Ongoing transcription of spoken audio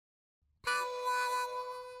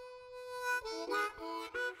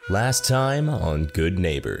Last time on Good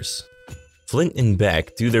Neighbors. Flint and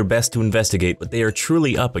Beck do their best to investigate what they are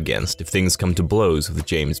truly up against if things come to blows with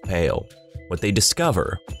James Pale. What they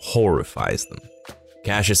discover horrifies them.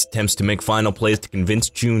 Cassius attempts to make final plays to convince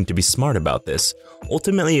June to be smart about this,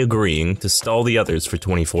 ultimately agreeing to stall the others for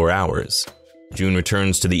 24 hours. June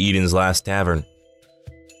returns to the Eden's Last Tavern.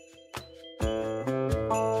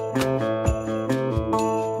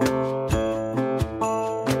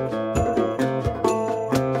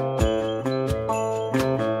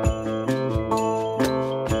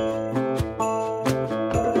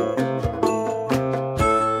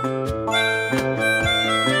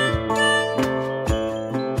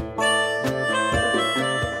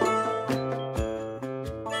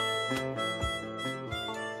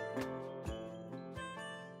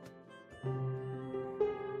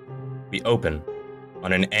 We open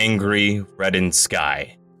on an angry, reddened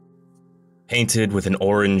sky, painted with an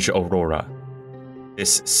orange aurora.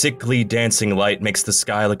 This sickly dancing light makes the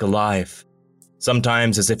sky look alive,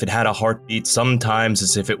 sometimes as if it had a heartbeat, sometimes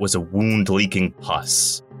as if it was a wound-leaking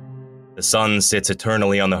pus. The sun sits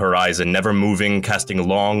eternally on the horizon, never moving, casting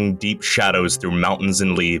long, deep shadows through mountains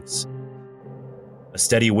and leaves. A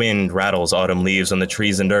steady wind rattles autumn leaves on the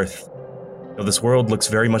trees and earth. Though this world looks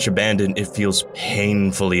very much abandoned, it feels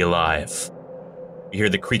painfully alive. You hear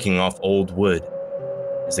the creaking off old wood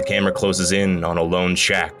as the camera closes in on a lone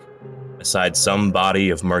shack beside some body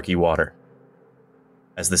of murky water.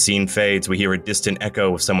 As the scene fades, we hear a distant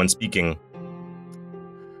echo of someone speaking.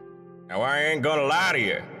 Now, I ain't gonna lie to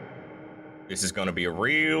you. This is gonna be a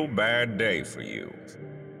real bad day for you.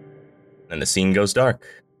 Then the scene goes dark.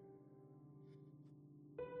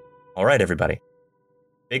 All right, everybody.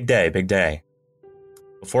 Big day, big day.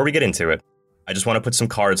 Before we get into it, I just want to put some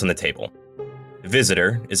cards on the table. The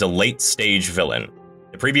Visitor is a late-stage villain.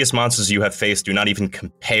 The previous monsters you have faced do not even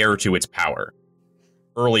compare to its power.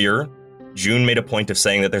 Earlier, June made a point of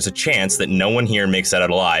saying that there's a chance that no one here makes it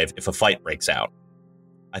out alive if a fight breaks out.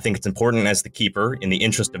 I think it's important as the Keeper, in the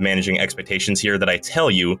interest of managing expectations here, that I tell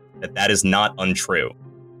you that that is not untrue.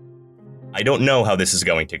 I don't know how this is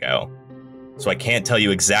going to go, so I can't tell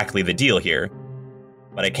you exactly the deal here.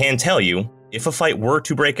 But I can tell you, if a fight were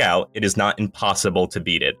to break out, it is not impossible to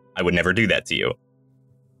beat it. I would never do that to you.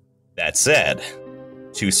 That said,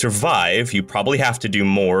 to survive, you probably have to do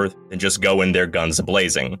more than just go in there guns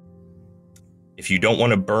a-blazing. If you don't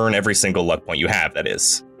want to burn every single luck point you have, that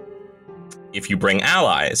is. If you bring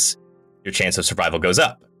allies, your chance of survival goes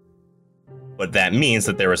up. But that means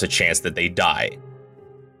that there is a chance that they die.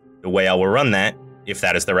 The way I will run that, if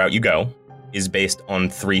that is the route you go, is based on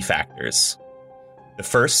 3 factors. The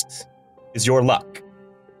first is your luck.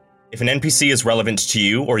 If an NPC is relevant to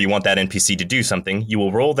you, or you want that NPC to do something, you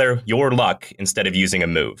will roll your luck instead of using a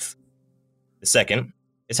move. The second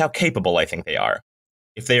is how capable I think they are.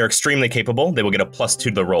 If they are extremely capable, they will get a +2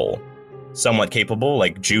 to the roll. Somewhat capable,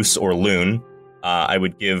 like Juice or Loon, I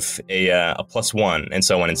would give a +1, and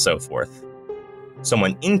so on and so forth.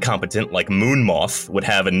 Someone incompetent, like Moonmoth, would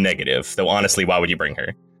have a negative, though honestly, why would you bring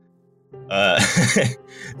her?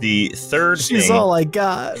 The third She's thing... all I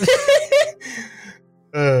got.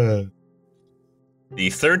 The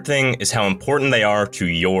third thing is how important they are to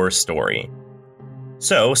your story.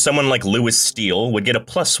 So, someone like Lewis Steele would get a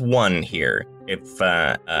 +1 here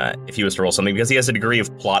if he was to roll something, because he has a degree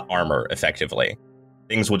of plot armor, effectively.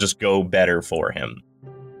 Things will just go better for him.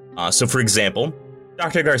 So, for example,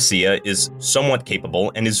 Dr. Garcia is somewhat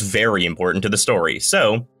capable and is very important to the story.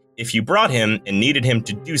 So, if you brought him and needed him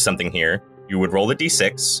to do something here, you would roll a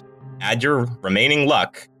d6, add your remaining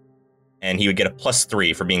luck, and he would get a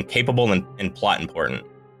 +3 for being capable and plot important.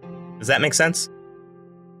 Does that make sense?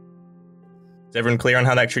 Is everyone clear on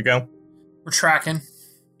how that should go? We're tracking.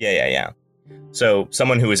 Yeah. So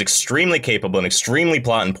someone who is extremely capable and extremely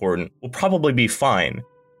plot important will probably be fine,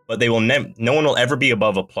 but they will no one will ever be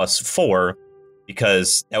above a +4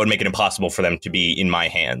 because that would make it impossible for them to be in my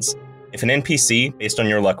hands. If an NPC, based on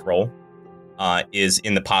your luck roll, is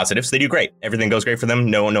in the positives, they do great. Everything goes great for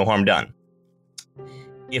them, no harm done.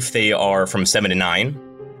 If they are from 7 to 9,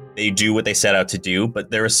 they do what they set out to do,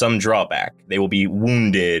 but there is some drawback. They will be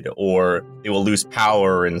wounded, or they will lose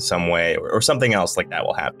power in some way, or something else like that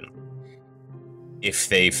will happen. If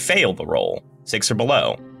they fail the roll, 6 or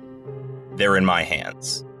below, they're in my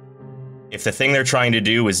hands. If the thing they're trying to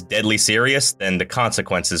do is deadly serious, then the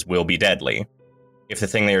consequences will be deadly. If the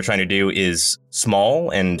thing they are trying to do is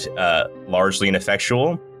small and largely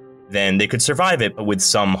ineffectual, then they could survive it, but with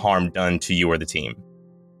some harm done to you or the team.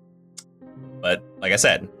 But, like I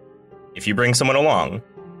said, if you bring someone along,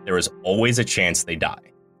 there is always a chance they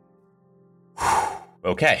die.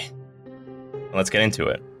 Okay, let's get into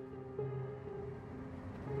it.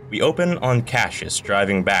 We open on Cassius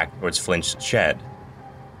driving back towards Flint's shed.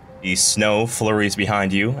 The snow flurries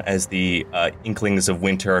behind you as the inklings of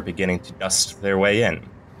winter are beginning to dust their way in.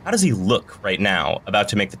 How does he look right now, about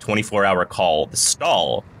to make the 24-hour call, the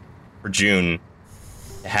stall, for June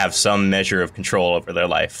to have some measure of control over their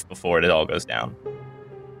life before it all goes down?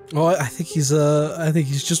 Oh, I think he's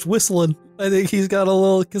just whistling. I think he's got a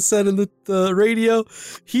little cassette in the radio.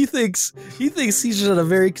 He thinks he's just had a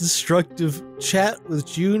very constructive chat with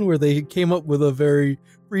June where they came up with a very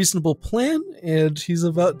reasonable plan, and he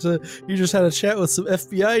just had a chat with some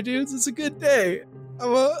FBI dudes. It's a good day.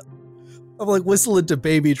 I'm like whistling to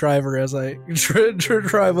Baby Driver as I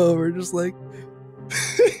drive over, just like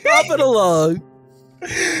pop it along.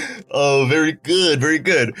 Oh, very good, very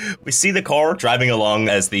good. We see the car driving along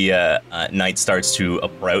as the night starts to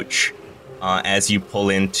approach. As you pull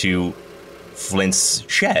into Flint's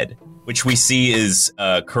shed, which we see is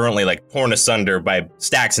currently like torn asunder by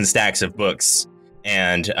stacks and stacks of books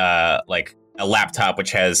and like a laptop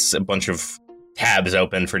which has a bunch of tabs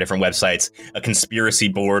open for different websites, a conspiracy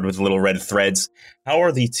board with little red threads. How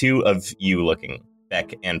are the two of you looking,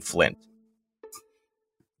 Beck and Flint?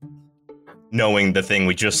 Knowing the thing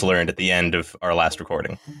we just learned at the end of our last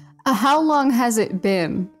recording. How long has it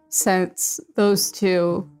been since those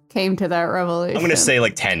two came to that revelation? I'm going to say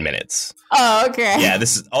like 10 minutes. Oh, okay. Yeah,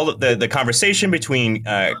 this is all the conversation between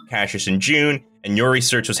Cassius and June, and your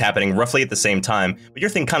research was happening roughly at the same time, but your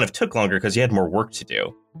thing kind of took longer because you had more work to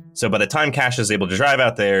do. So by the time Cassius is able to drive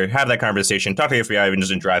out there, have that conversation, talk to the FBI, and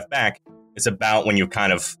just drive back, it's about when you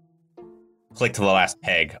kind of click to the last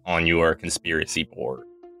peg on your conspiracy board.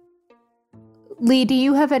 Lee, do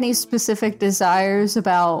you have any specific desires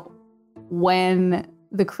about when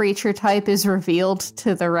the creature type is revealed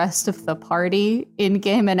to the rest of the party,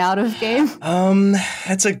 in-game and out of game?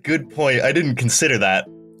 That's a good point. I didn't consider that.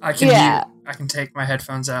 I can take my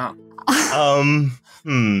headphones out. I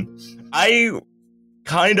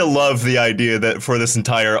kind of love the idea that for this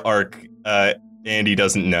entire arc, Andy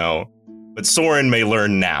doesn't know. But Soren may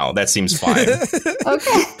learn now. That seems fine.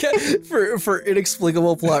 Okay. For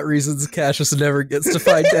inexplicable plot reasons, Cassius never gets to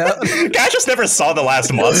find out. Cassius never saw the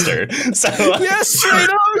last monster. So yes, straight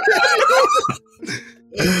up.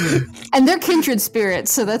 And they're kindred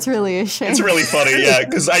spirits, so that's really a shame. It's really funny, yeah,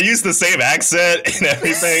 because I used the same accent and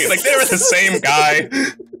everything. Like, they were the same guy.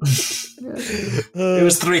 It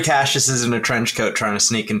was three Cassiuses in a trench coat trying to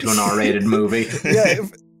sneak into an R-rated movie. Yeah.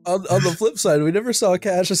 On the flip side, we never saw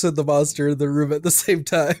Cassius and the monster in the room at the same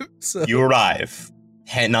time. So. You arrive,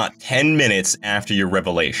 not 10 minutes after your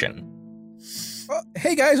revelation.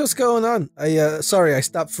 Hey guys, what's going on? Sorry, I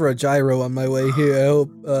stopped for a gyro on my way here. I hope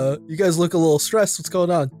you guys look a little stressed. What's going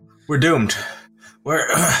on? We're doomed. We're.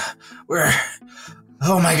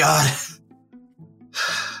 Oh my god.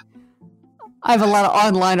 I have a lot of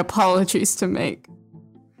online apologies to make.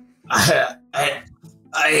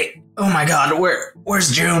 Oh my god,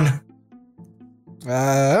 where's June?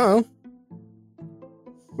 I don't know.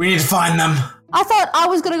 We need to find them. I thought I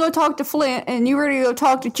was going to go talk to Flint, and you were going to go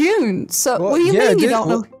talk to June. So, Well, what do you yeah, mean you don't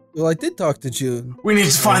know? Well, I did talk to June. We need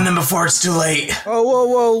to find them before it's too late. Oh,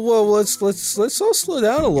 whoa, let's all slow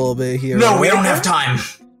down a little bit here. No, we don't have time.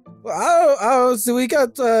 Well, so we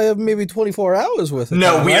got maybe 24 hours with it.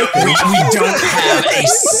 No, we don't have a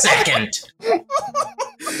second.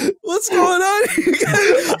 What's going on?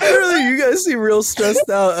 You guys seem real stressed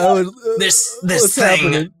out. This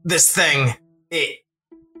thing,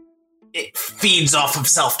 it feeds off of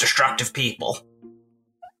self-destructive people.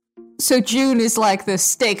 So June is like the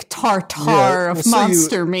steak tartare of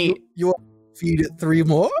monster meat. You want to feed it 3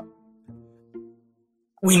 more?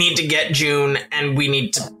 We need to get June, and we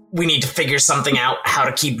need to figure something out how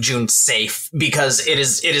to keep June safe, because it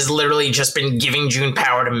has literally just been giving June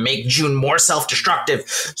power to make June more self-destructive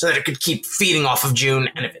so that it could keep feeding off of June,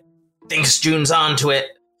 and if it thinks June's onto it,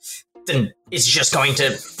 then it's just going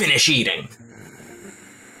to finish eating.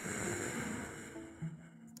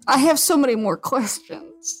 I have so many more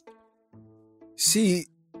questions. See,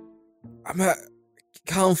 I'm at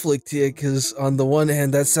conflict here, because on the one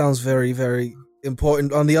hand, that sounds very, very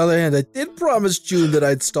important. On the other hand, I did promise June that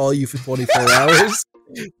I'd stall you for 24 hours.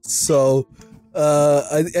 So,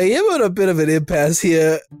 I am at a bit of an impasse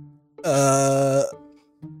here.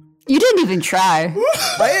 You didn't even try.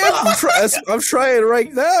 I'm trying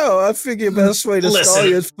right now. I figure the best way to stall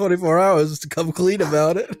you for 24 hours is to come clean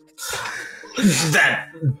about it.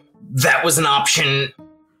 That was an option.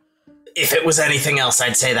 If it was anything else,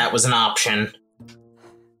 I'd say that was an option.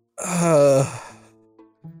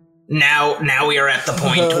 Now we are at the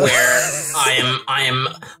point where I am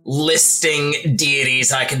listing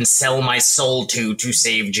deities I can sell my soul to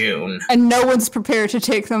save June. And no one's prepared to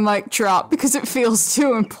take the mic drop because it feels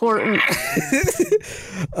too important.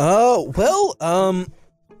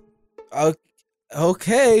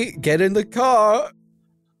 Okay, get in the car.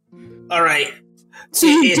 All right. So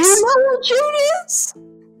you do know who June is?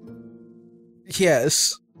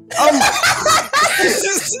 Yes.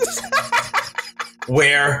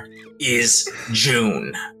 Where is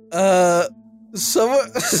June? Probably.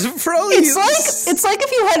 It's like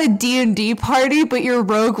if you had a D&D party, but your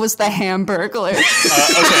rogue was the Hamburglar. Okay,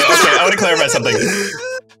 I want to clarify something.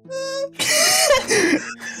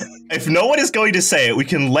 If no one is going to say it, we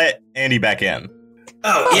can let Andy back in.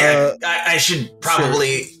 Oh, yeah, I should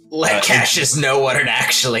probably let Cassius know what it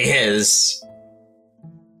actually is.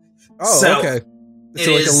 Oh, so okay. It's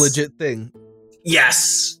like a legit thing.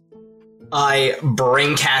 Yes. I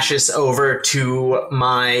bring Cassius over to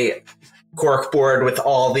my corkboard with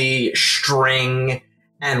all the string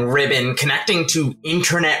and ribbon connecting to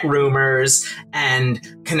internet rumors and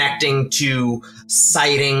connecting to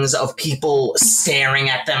sightings of people staring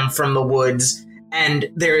at them from the woods. And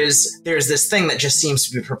there's this thing that just seems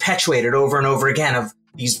to be perpetuated over and over again of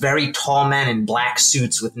these very tall men in black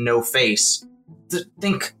suits with no face.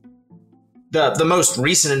 Think the most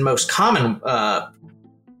recent and most common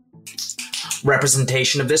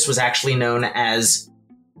representation of this was actually known as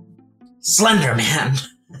Slender Man.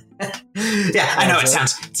 Yeah, I know it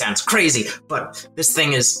sounds crazy, but this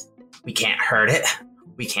thing is, we can't hurt it,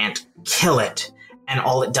 we can't kill it, and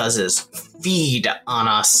all it does is feed on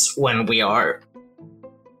us when we are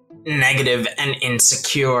negative and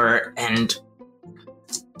insecure, and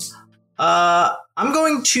I'm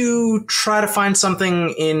going to try to find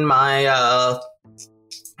something in my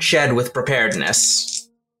shed with preparedness.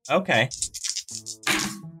 Okay.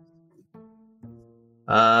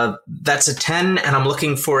 That's a 10, and I'm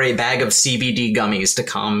looking for a bag of CBD gummies to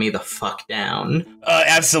calm me the fuck down.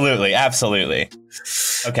 Absolutely.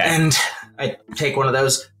 Okay. And I take one of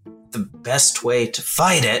those. The best way to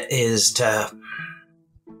fight it is to,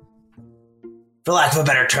 for lack of a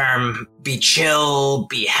better term, be chill,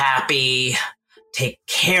 be happy, take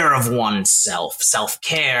care of oneself,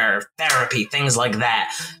 self-care, therapy, things like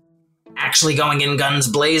that. Actually going in guns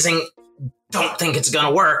blazing, don't think it's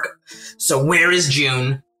gonna work. So where is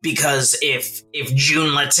June? Because if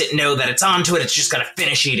June lets it know that it's onto it, it's just gonna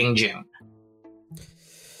finish eating June.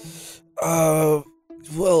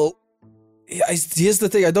 Well, here's the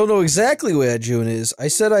thing. I don't know exactly where June is. I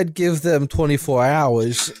said I'd give them 24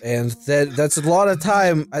 hours, and that's a lot of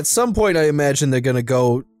time. At some point, I imagine they're gonna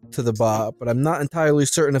go to the bar, but I'm not entirely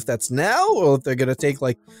certain if that's now or if they're gonna take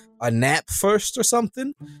like a nap first or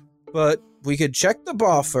something. But we could check the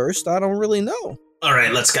bar first. I don't really know. All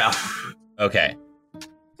right, let's go. Okay.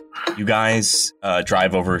 You guys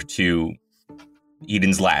drive over to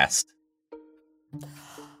Eden's Last.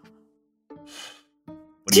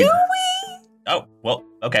 Do we? Oh, well,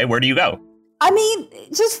 okay. Where do you go? I mean,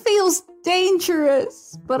 it just feels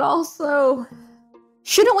dangerous, but also,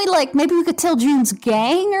 shouldn't we, maybe we could tell June's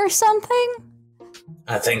gang or something?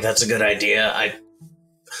 I think that's a good idea.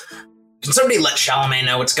 Can somebody let Chalamet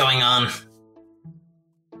know what's going on?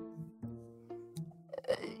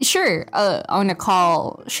 Sure. I'm gonna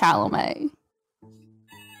call Chalamet.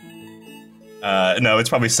 No, it's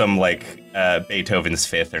probably some, Beethoven's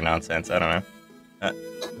Fifth or nonsense. I don't know.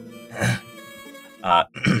 Hello?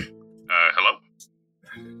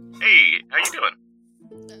 Hey, how you doing?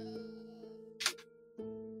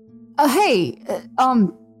 Hey,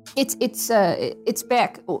 it's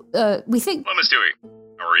Beck. We think... Hello, Miss Dewey.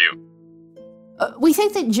 How are you? We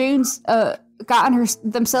think that June's, gotten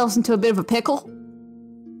themselves into a bit of a pickle.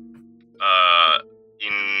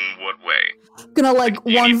 In what way? Gonna, Do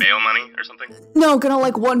you need bail money or something? No, gonna,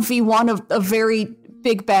 1v1 a very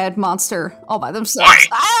big bad monster all by themselves.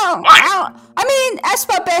 Why? I mean, that's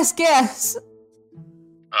my best guess.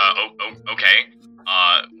 Okay.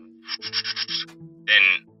 Then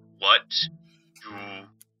what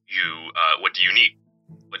do you need?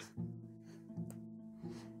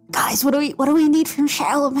 Guys, what do we need from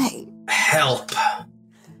Chalamet? Help.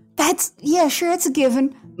 That's a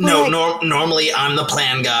given. No, normally I'm the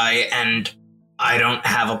plan guy, and I don't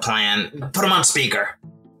have a plan. Put him on speaker.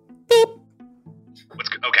 Beep.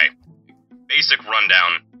 Okay. Basic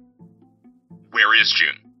rundown. Where is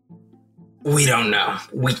June? We don't know.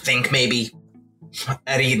 We think maybe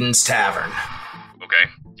at Eden's Tavern. Okay.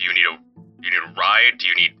 Do you need a ride? Do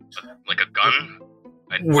you need a gun?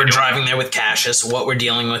 We're driving there with Cassius. What we're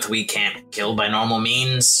dealing with, we can't kill by normal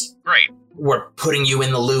means. Great. we're putting you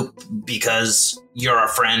in the loop because you're our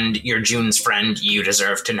friend, you're June's friend, you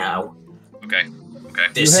deserve to know. Okay.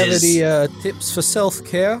 Do you have any tips for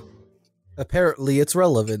self-care? Apparently it's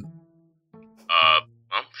relevant.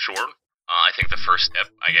 Well, sure. I think the first step,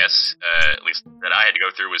 I guess, at least that I had to go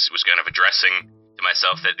through was kind of addressing to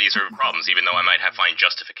myself that these are problems, even though I might find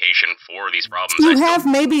justification for these problems. You have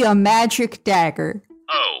maybe a magic dagger.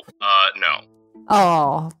 Oh, no.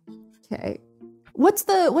 Oh, okay. What's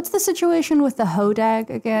the situation with the Hodag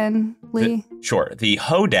again, Lee? Sure. The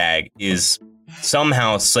Hodag is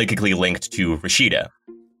somehow psychically linked to Rashida.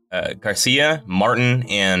 Garcia, Martin,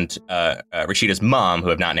 and Rashida's mom, who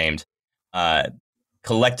have not named,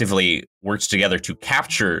 collectively worked together to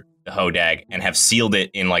capture the Hodag and have sealed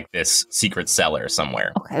it in like this secret cellar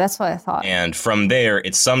somewhere. Okay, that's what I thought. And from there,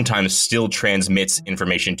 it sometimes still transmits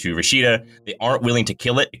information to Rashida. They aren't willing to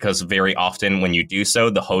kill it because very often when you do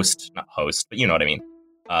so, the not host, but you know what I mean,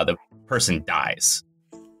 the person dies.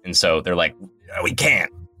 And so they're like, we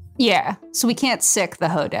can't. Yeah, so we can't sick the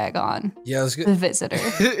Hodag on the visitor.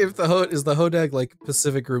 If is the Hodag like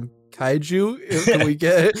Pacific Rim kaiju?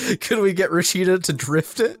 Could we get Rashida to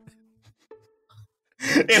drift it?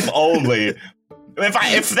 If only.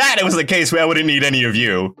 If that was the case, I wouldn't need any of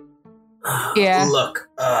you. Yeah. Look,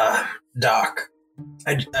 Doc,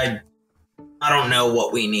 I don't know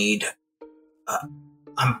what we need.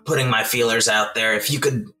 I'm putting my feelers out there. If you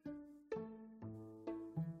could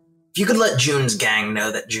let June's gang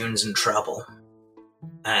know that June's in trouble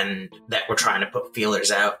and that we're trying to put feelers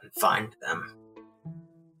out and find them.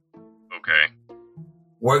 Okay.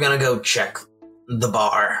 We're gonna go check the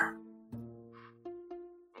bar.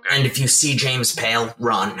 Okay. And if you see James Pale,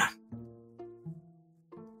 run. I'm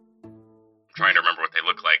trying to remember what they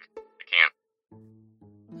look like. I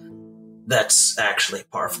can't. That's actually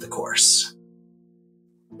par for the course.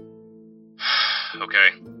 Okay.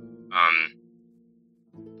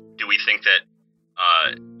 Do we think that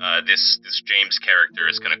this James character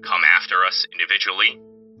is going to come after us individually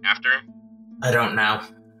after? I don't know.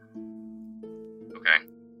 Okay.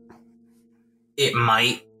 It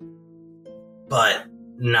might, but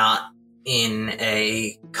not in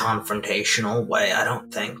a confrontational way, I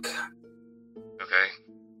don't think. Okay.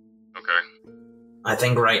 I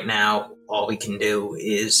think right now, all we can do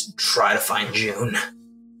is try to find June.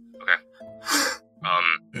 Okay.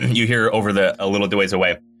 You hear over a little ways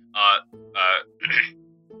away.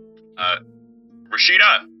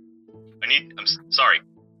 Rashida, I'm sorry.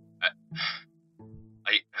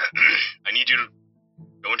 I need you to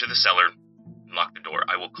go into the cellar and lock the door.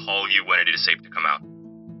 I will call you when it is safe to come out.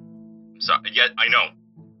 I'm sorry. Yeah, I know.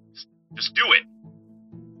 Just do it.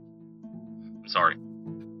 I'm sorry.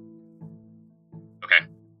 Okay.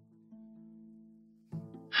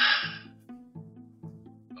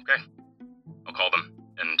 Okay. I'll call them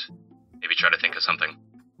and maybe try to think of something.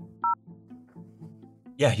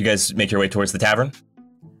 Yeah, you guys make your way towards the tavern?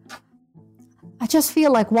 I just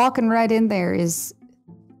feel like walking right in there is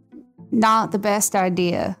not the best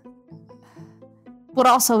idea. But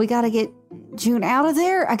also, we gotta get June out of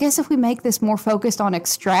there. I guess if we make this more focused on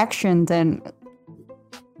extraction than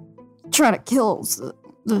trying to kill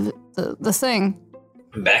the thing.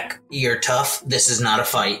 Beck, you're tough. This is not a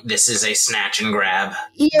fight. This is a snatch and grab.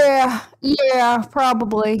 Yeah,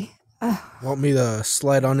 probably. Want me to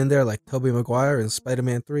slide on in there like Tobey Maguire in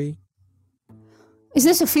Spider-Man 3? Is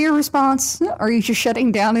this a fear response? Or are you just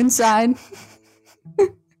shutting down inside?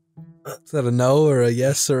 Is that a no or a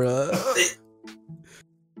yes or a...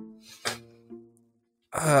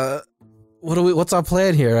 what's our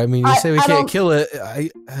plan here? I mean, you say we can't kill it.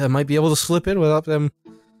 I might be able to slip in without them.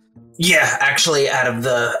 Yeah, actually, out of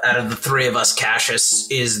the three of us, Cassius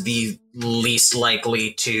is the least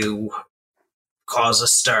likely to cause a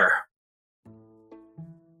stir.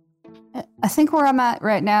 I think where I'm at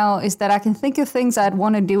right now is that I can think of things I'd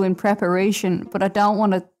want to do in preparation, but I don't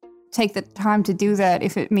want to take the time to do that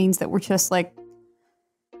if it means that we're just, like,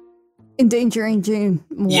 endangering June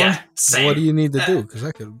more. Yeah, same. What do you need to do? Because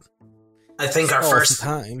I think our first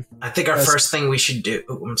thing we should do...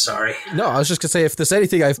 Oh, I'm sorry. No, I was just going to say, if there's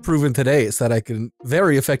anything I've proven today, it's that I can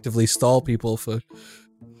very effectively stall people for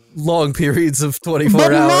long periods of 24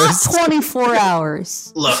 hours. But not 24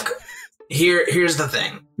 hours. Look, here's the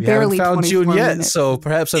thing. We haven't found June yet, minutes. so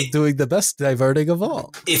perhaps I'm doing the best diverting of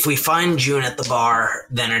all. If we find June at the bar,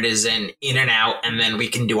 then it is an in and out, and then we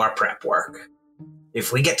can do our prep work.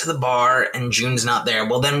 If we get to the bar and June's not there,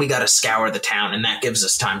 well, then we gotta scour the town, and that gives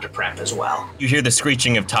us time to prep as well. You hear the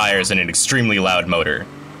screeching of tires and an extremely loud motor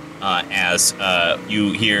as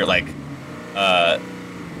you hear, like,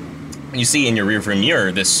 you see in your rearview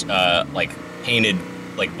mirror this, painted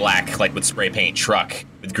like black, like with spray paint truck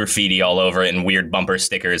with graffiti all over it and weird bumper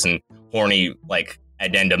stickers and horny like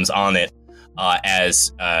addendums on it.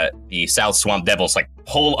 As the South Swamp Devils like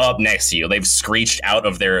pull up next to you. They've screeched out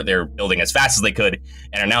of their building as fast as they could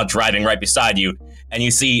and are now driving right beside you. And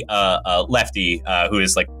you see Lefty, who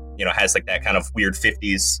is like, has like that kind of weird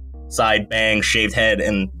 50s side bang, shaved head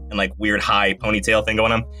and like weird high ponytail thing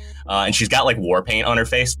going on. And she's got like war paint on her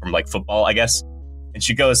face from like football, I guess. And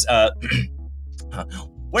she goes,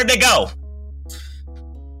 where'd they go?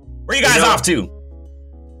 Where are you guys off to?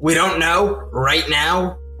 We don't know. Right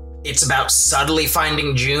now, it's about subtly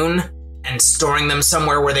finding June and storing them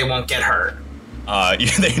somewhere where they won't get hurt.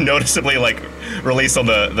 They noticeably like release on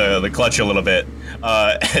the clutch a little bit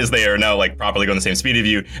as they are now like properly going the same speed of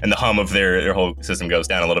you, and the hum of their whole system goes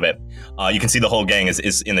down a little bit. You can see the whole gang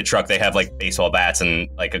is in the truck. They have like baseball bats and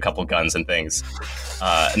like a couple guns and things,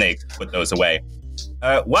 and they put those away.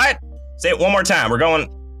 What? Say it one more time. We're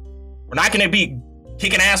not going to be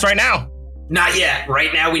kicking ass right now. Not yet.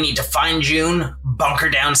 Right now, we need to find June, bunker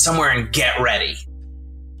down somewhere, and get ready.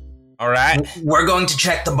 All right. We're going to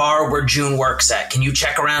check the bar where June works at. Can you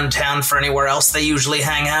check around town for anywhere else they usually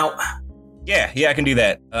hang out? Yeah, I can do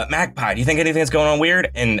that. Magpie, do you think anything's going on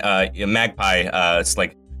weird? And Magpie, it's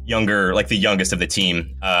like younger, like the youngest of the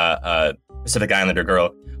team, Pacific Islander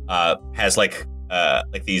girl, has like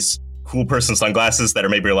these cool person sunglasses that are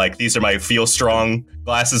maybe like, these are my feel strong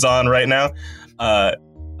glasses on right now.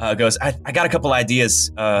 Goes, I got a couple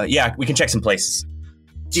ideas. Yeah, we can check some places.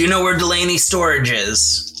 Do you know where Delaney Storage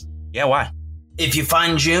is? Yeah, why? If you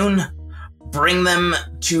find June, bring them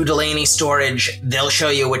to Delaney Storage. They'll show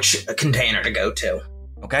you which container to go to.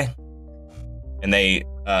 Okay. And they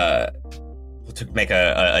make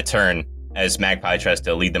a turn as Magpie tries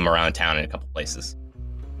to lead them around town in a couple places.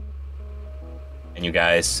 And you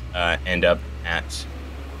guys end up at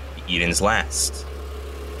Eden's Last.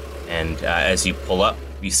 And as you pull up,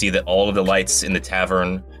 you see that all of the lights in the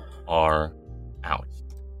tavern are out.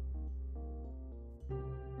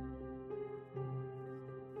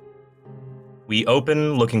 We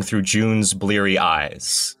open looking through June's bleary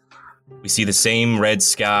eyes. We see the same red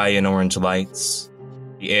sky and orange lights.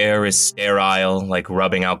 The air is sterile, like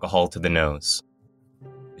rubbing alcohol to the nose.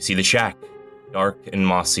 We see the shack, dark and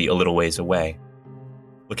mossy a little ways away.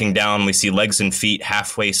 Looking down, we see legs and feet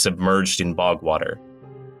halfway submerged in bog water.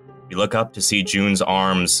 We look up to see June's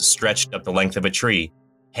arms stretched up the length of a tree,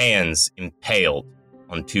 hands impaled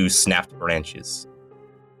on two snapped branches.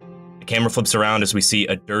 The camera flips around as we see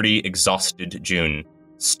a dirty, exhausted June,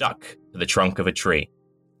 stuck to the trunk of a tree.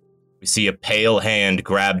 We see a pale hand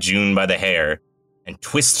grab June by the hair and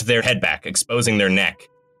twist their head back, exposing their neck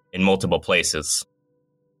in multiple places.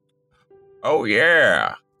 Oh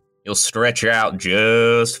yeah, you'll stretch out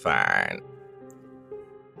just fine.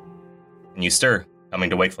 And you stir, coming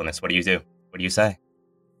to wakefulness. What do you do? What do you say?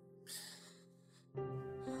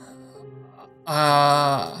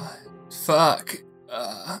 Fuck.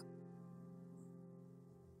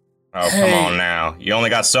 Oh, come on now. You only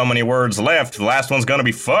got so many words left. The last one's gonna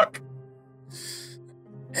be fuck.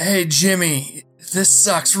 Hey, Jimmy, this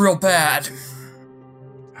sucks real bad.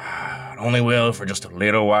 It only will for just a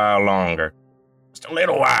little while longer. Just a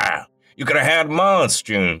little while. You could have had months,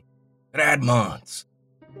 June. Could have had months.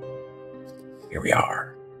 Here we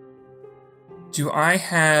are. Do I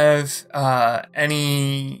have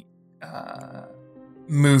any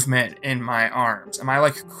movement in my arms? Am I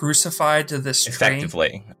like crucified to this tree?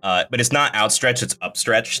 Effectively. But it's not outstretched, it's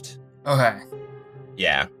upstretched. Okay.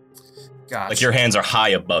 Yeah. Gotcha. Like your hands are high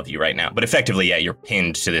above you right now. But effectively, yeah, you're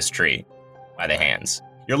pinned to this tree by the hands.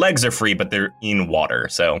 Your legs are free, but they're in water,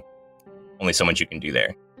 so only so much you can do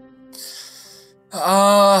there.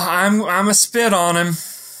 I'm a spit on him.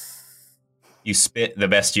 You spit the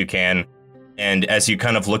best you can, and as you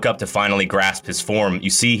kind of look up to finally grasp his form, you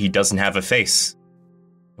see he doesn't have a face.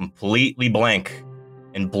 Completely blank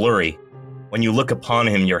and blurry. When you look upon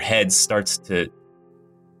him, your head starts to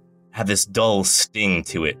have this dull sting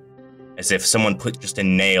to it, as if someone put just a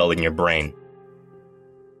nail in your brain.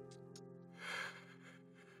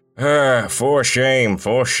 For shame,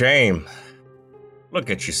 for shame.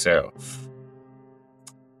 Look at yourself.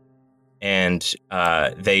 And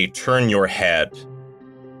they turn your head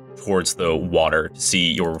towards the water to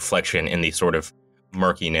see your reflection in the sort of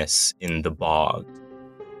murkiness in the bog.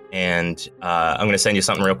 And I'm going to send you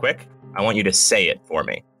something real quick. I want you to say it for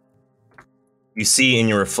me. You see in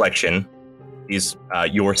your reflection is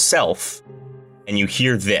yourself, and you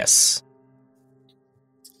hear this.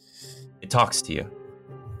 It talks to you.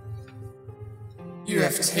 You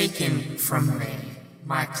have taken from me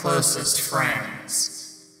my closest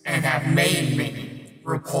friends, and have made me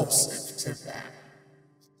repulsive to them.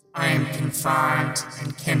 I am confined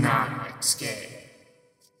and cannot escape.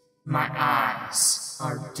 My eyes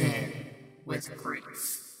are dim with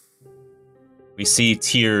grief. We see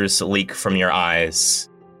tears leak from your eyes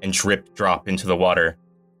and drop into the water.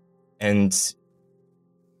 And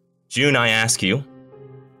June, I ask you,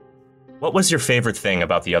 what was your favorite thing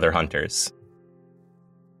about the other hunters?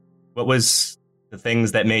 What was the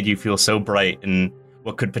things that made you feel so bright in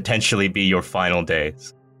what could potentially be your final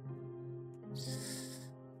days?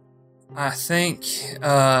 I think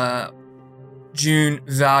June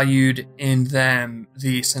valued in them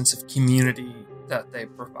the sense of community that they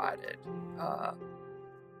provided.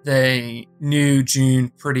 They knew June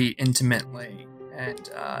pretty intimately and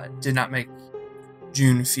did not make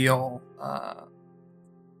June feel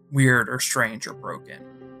weird or strange or broken.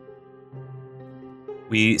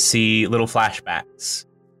 We see little flashbacks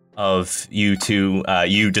of you two,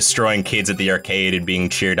 you destroying kids at the arcade and being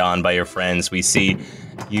cheered on by your friends. We see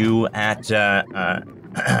you at,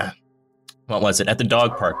 what was it, at the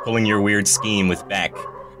dog park, pulling your weird scheme with Beck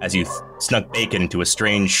as you snuck bacon into a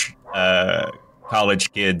strange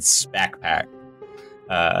college kid's backpack.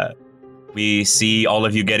 We see all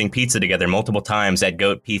of you getting pizza together multiple times at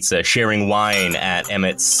Goat Pizza, sharing wine at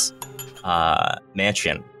Emmett's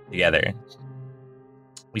mansion together.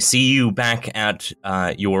 We see you back at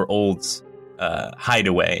your old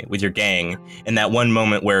hideaway with your gang in that one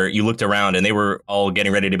moment where you looked around and they were all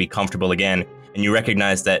getting ready to be comfortable again, and you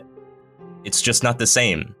recognized that it's just not the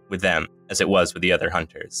same with them as it was with the other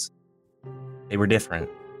hunters. They were different.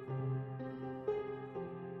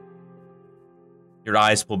 Your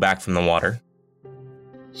eyes pull back from the water,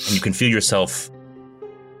 and you can feel yourself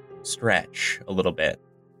stretch a little bit.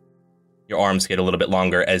 Your arms get a little bit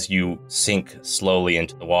longer as you sink slowly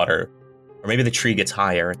into the water. Or maybe the tree gets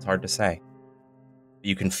higher, it's hard to say.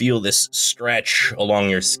 You can feel this stretch along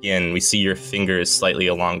your skin. We see your fingers slightly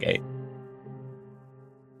elongate.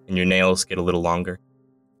 And your nails get a little longer.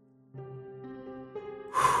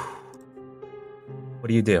 What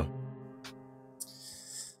do you do?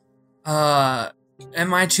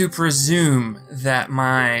 Am I to presume that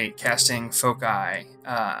my casting foci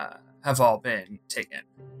have all been taken?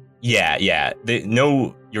 Yeah.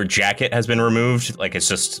 Your jacket has been removed. Like, it's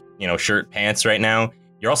just, shirt, pants right now.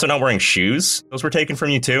 You're also not wearing shoes. Those were taken from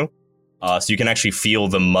you too. So you can actually feel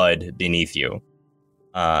the mud beneath you.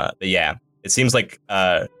 But yeah, it seems like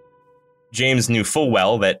James knew full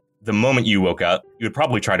well that the moment you woke up, you would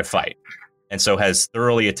probably try to fight. And so has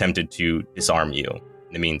thoroughly attempted to disarm you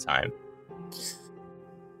in the meantime.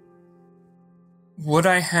 Would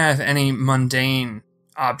I have any mundane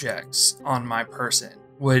objects on my person?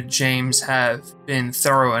 Would James have been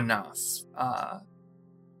thorough enough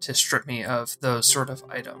to strip me of those sort of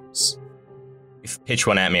items? Pitch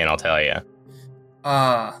one at me and I'll tell you.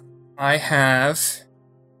 I have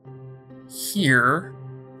here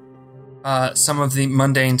some of the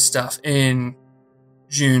mundane stuff in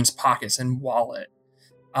June's pockets and wallet.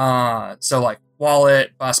 So like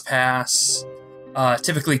wallet, bus pass,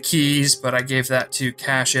 typically keys, but I gave that to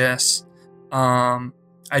Cassius. I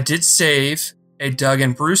did save a Doug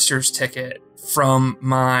and Brewster's ticket from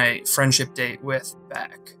my friendship date with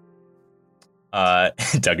Beck.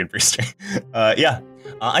 Doug and Brewster. Yeah.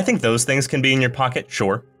 I think those things can be in your pocket,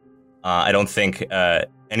 sure. I don't think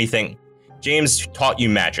anything... James taught you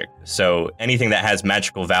magic, so anything that has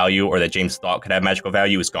magical value or that James thought could have magical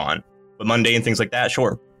value is gone. But mundane things like that,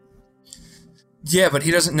 sure. Yeah, but he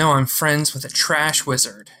doesn't know I'm friends with a trash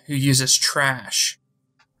wizard who uses trash.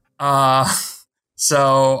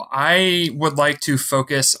 So I would like to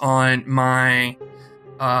focus on my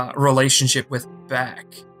relationship with Beck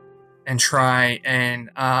and try and,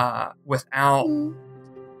 without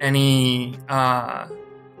any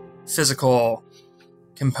physical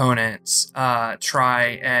components,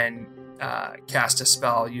 try and cast a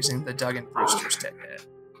spell using the Doug and Brewster's ticket.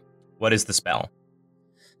 What is the spell?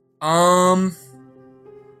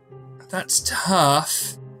 That's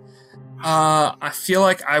tough. I feel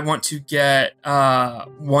like I want to get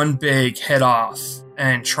one big hit off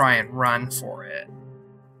and try and run for it.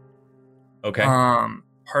 Okay.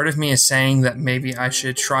 Part of me is saying that maybe I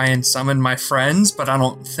should try and summon my friends, but I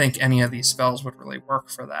don't think any of these spells would really work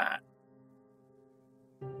for that.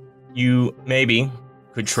 You maybe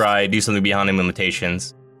could try do something beyond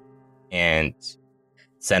limitations and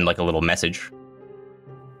send like a little message.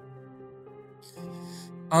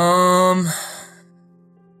 I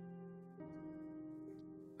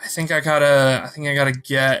think I gotta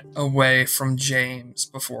get away from James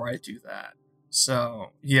before I do that.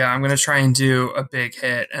 So yeah, I'm gonna try and do a big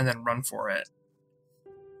hit and then run for it.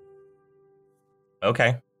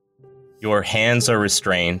 Okay. Your hands are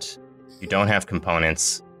restrained. You don't have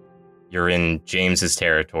components. You're in James's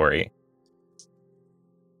territory.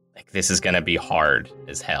 Like, this is gonna be hard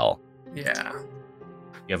as hell. Yeah.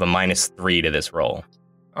 You have a -3 to this roll.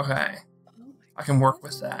 Okay. I can work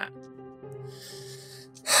with that.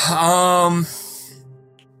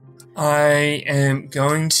 I am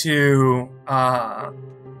going to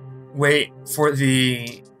wait for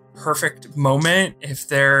the perfect moment. If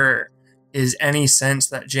there is any sense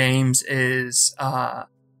that James is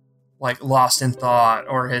like lost in thought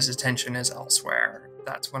or his attention is elsewhere,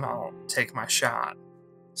 that's when I'll take my shot.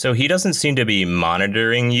 So he doesn't seem to be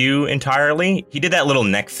monitoring you entirely. He did that little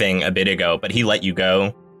neck thing a bit ago, but he let you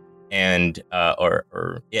go, and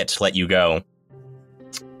or it let you go,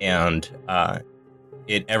 and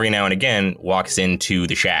it every now and again walks into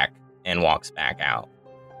the shack and walks back out.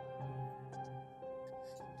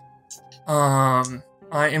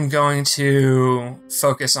 I am going to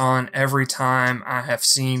focus on every time I have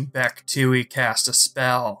seen Beck Toohey cast a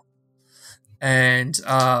spell, and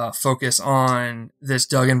focus on this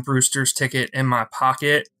Duggan Brewster's ticket in my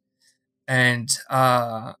pocket, and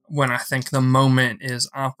when I think the moment is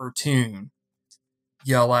opportune,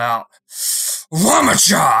 yell out,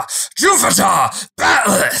 Wamacha! Jufata!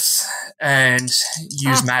 Batleth! And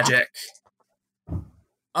use magic.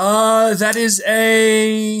 That is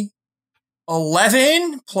a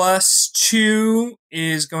 11 plus 2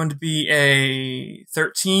 is going to be a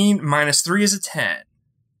 13, minus 3 is a 10.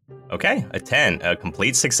 Okay, a 10, a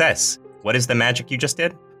complete success. What is the magic you just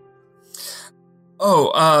did?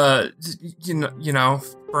 Oh, you know,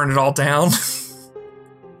 burn it all down.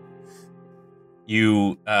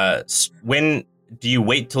 You, when do you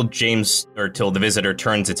wait till James or till the visitor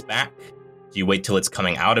turns its back? Do you wait till it's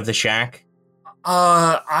coming out of the shack?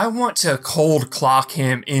 I want to cold clock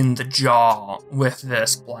him in the jaw with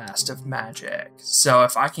this blast of magic. So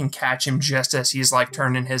if I can catch him just as he's like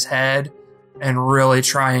turning his head and really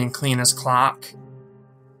try and clean his clock.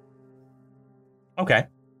 Okay.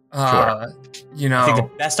 Sure. You know, I think the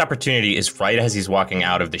best opportunity is right as he's walking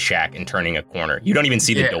out of the shack and turning a corner. You don't even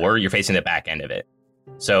see the door. You're facing the back end of it.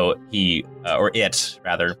 So he, or it,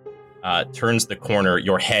 rather, turns the corner.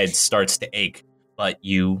 Your head starts to ache, but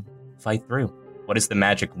you fight through. What does the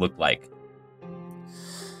magic look like?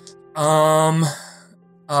 I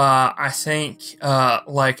think,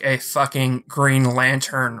 like a fucking Green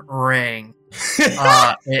Lantern ring.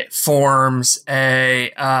 It forms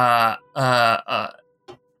a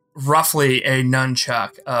roughly a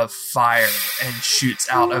nunchuck of fire and shoots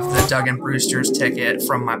out of the Duggan Brewster's ticket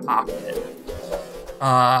from my pocket.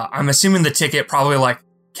 I'm assuming the ticket probably like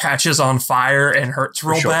catches on fire and hurts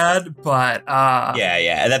real bad, but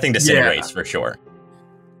yeah, that thing disintegrates for sure.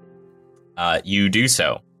 You do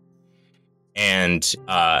so, and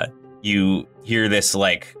you hear this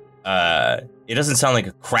like it doesn't sound like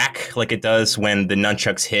a crack like it does when the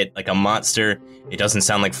nunchucks hit like a monster. It doesn't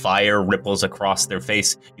sound like fire ripples across their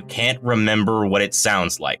face. You can't remember what it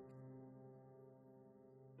sounds like.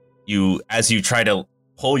 As you try to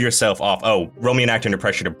pull yourself off. Oh, roll me an act under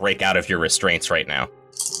pressure to break out of your restraints right now.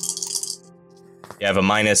 You have a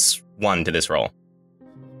 -1 to this roll.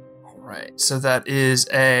 All right, so that is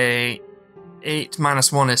a 8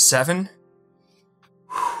 minus 1 is 7.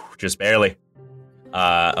 Just barely.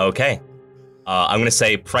 Okay. I'm gonna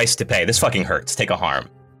say price to pay. This fucking hurts. Take a harm.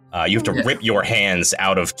 You have to rip your hands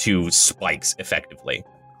out of 2 spikes, effectively.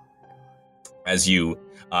 As you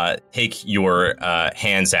take your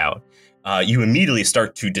hands out, you immediately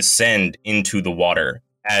start to descend into the water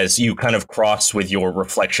as you kind of cross with your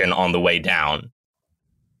reflection on the way down.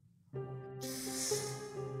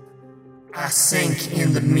 I sink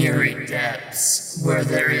in the mirrored depths where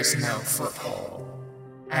there is no foothold.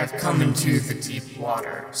 I have come into the deep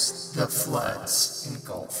waters, the floods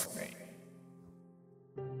engulf me.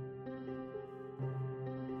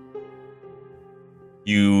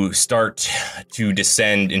 You start to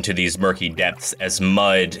descend into these murky depths as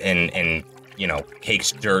mud and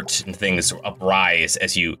caked dirt and things uprise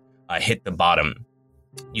as you hit the bottom.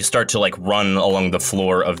 You start to like run along the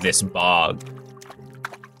floor of this bog.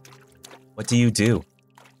 What do you do?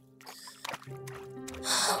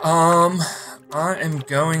 I am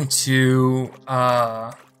going to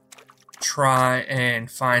try and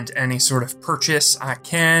find any sort of purchase I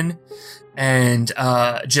can and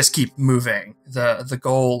just keep moving. The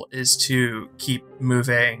goal is to keep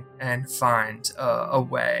moving and find a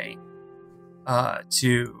way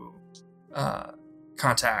to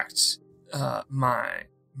contact my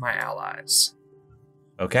allies.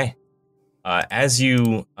 Okay. As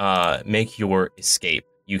you make your escape,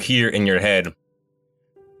 you hear in your head,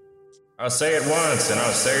 I'll say it once and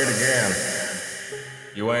I'll say it again.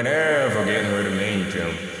 You ain't ever getting rid of me,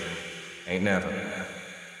 June. Ain't never.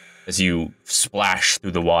 as you splash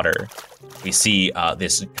through the water, we see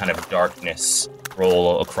this kind of darkness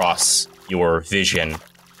roll across your vision,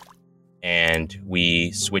 and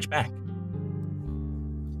we switch back.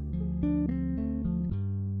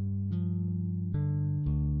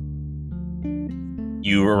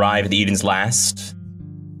 You arrive at the Eden's Last.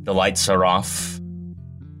 The lights are off.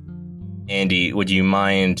 Andy, would you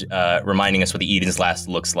mind reminding us what the Eden's Last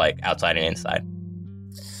looks like outside and inside?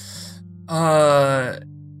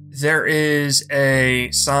 There is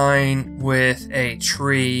a sign with a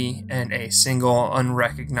tree and a single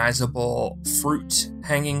unrecognizable fruit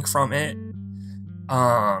hanging from it.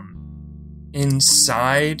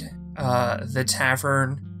 Inside the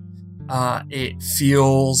tavern, it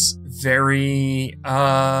feels very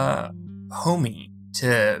homey,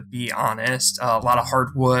 to be honest. A lot of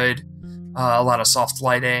hardwood, a lot of soft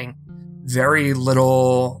lighting, very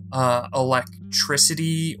little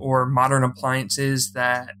electricity or modern appliances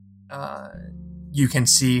that you can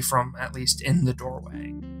see from at least in the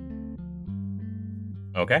doorway.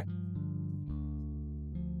 Okay.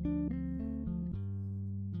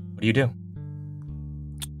 What do you do?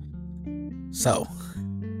 So,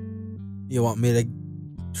 you want me to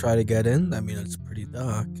try to get in? I mean, it's pretty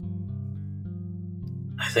dark.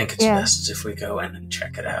 I think it's best if we go in and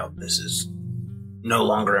check it out. This is no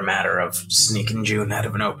longer a matter of sneaking June out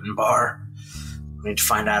of an open bar. We need to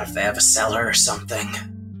find out if they have a cellar or something.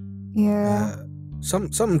 Yeah.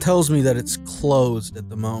 Something tells me that it's closed at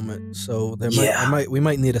the moment, so we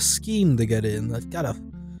might need a scheme to get in. I've got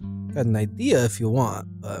an idea if you want,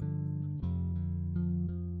 but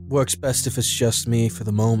works best if it's just me for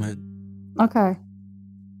the moment. Okay.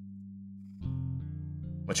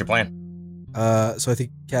 What's your plan? So I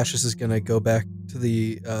think Cassius is gonna go back to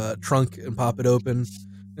the trunk and pop it open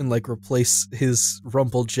and like replace his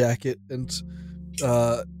rumpled jacket and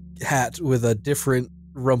hat with a different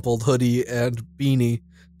rumpled hoodie and beanie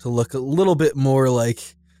to look a little bit more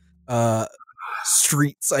like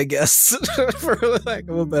streets, I guess, for lack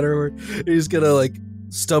of a better word. He's gonna like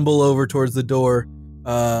stumble over towards the door,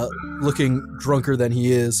 looking drunker than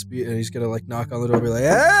he is, and he's gonna like knock on the door and be like,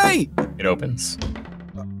 "Hey!" It opens.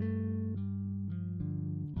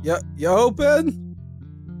 You open?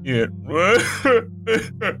 Yeah.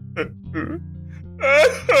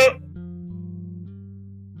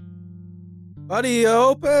 Buddy, you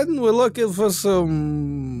open? We're looking for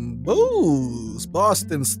some booze,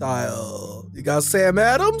 Boston style. You got Sam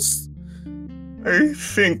Adams? I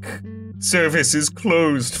think service is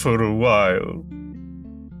closed for a while.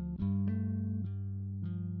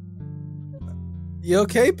 You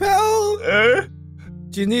okay, pal?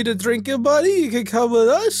 Do you need a drink, buddy? You can come with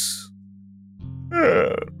us.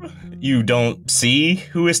 You don't see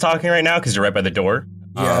who is talking right now because you're right by the door.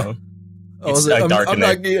 Yeah. It's dark in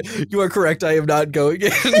there. You are correct. I am not going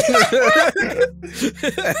in.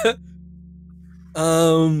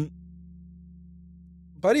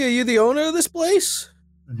 Buddy, are you the owner of this place?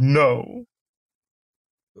 No.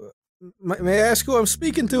 May I ask who I'm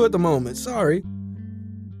speaking to at the moment? Sorry.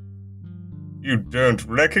 You don't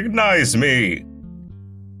recognize me,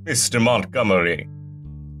 Mr. Montgomery.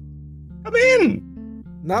 Come in.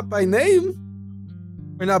 Not by name?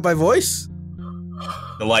 Or not by voice?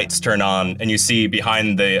 The lights turn on, and you see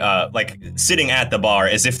behind the, sitting at the bar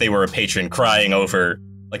as if they were a patron, crying over,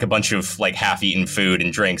 like, a bunch of, like, half-eaten food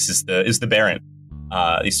and drinks is the Baron.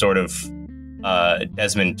 He's sort of,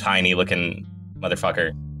 Desmond Tiny-looking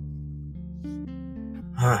motherfucker.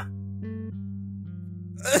 Huh.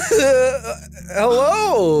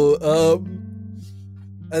 Hello.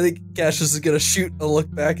 I think Cassius is gonna shoot a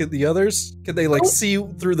look back at the others. Can they like see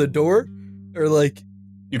through the door, or like?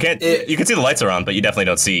 You can't. You can see the lights are on, but you definitely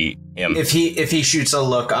don't see him. If he shoots a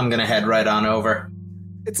look, I'm gonna head right on over.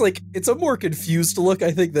 It's a more confused look,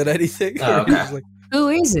 I think, than anything. Oh, okay. Like, Who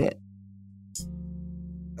is it?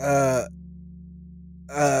 I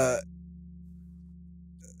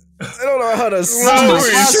don't know how to.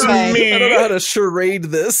 me. I don't know how to charade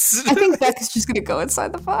this. I think Beck is just gonna go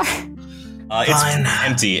inside the bar. It's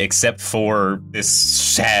empty except for this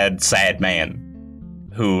sad man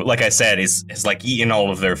who, like I said, is like eaten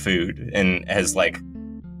all of their food and has like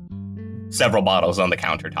several bottles on the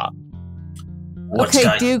countertop.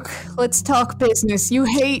 Okay, Duke, let's talk business. You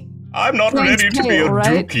hate. I'm not ready to be a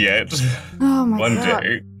right? Duke yet. Oh my One god.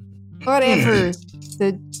 day. Whatever.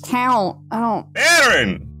 The Count. I don't.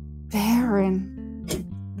 Baron!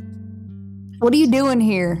 What are you doing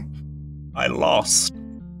here? I lost.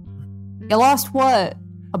 You lost what?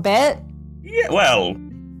 A bet? Yeah, well,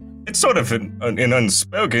 it's sort of an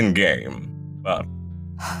unspoken game, but...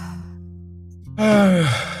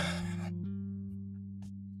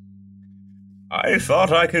 I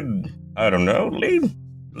thought I could, I don't know, lead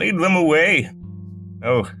them away.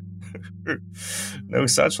 No, no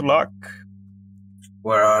such luck.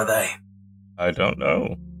 Where are they? I don't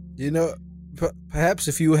know. You know, perhaps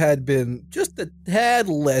if you had been just a tad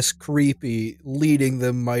less creepy, leading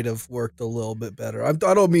them might have worked a little bit better. I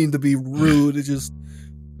don't mean to be rude, it just...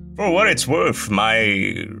 For what it's worth,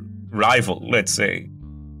 my rival, let's say,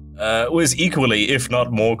 was equally, if not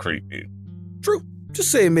more creepy. True.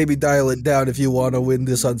 Just saying maybe dial it down if you want to win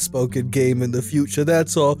this unspoken game in the future,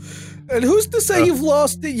 that's all. And who's to say you've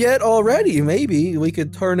lost it yet already? Maybe we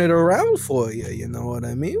could turn it around for you, you know what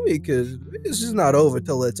I mean? It's just not over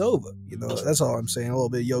till it's over, you know? That's all I'm saying, a little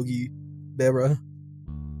bit Yogi Berra.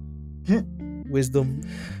 Wisdom.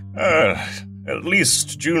 At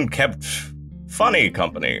least June kept funny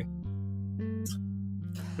company.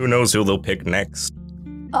 Who knows who they'll pick next?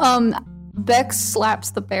 Bex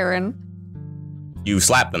slaps the Baron. You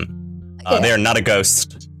slap them. Yeah. They are not a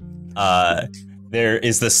ghost. There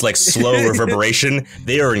is this like slow reverberation.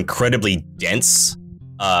 They are incredibly dense,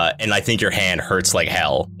 and I think your hand hurts like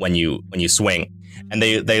hell when you swing. And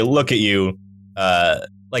they look at you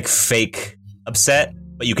like fake upset,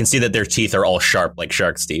 but you can see that their teeth are all sharp like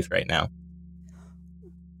shark's teeth right now.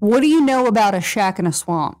 What do you know about a shack in a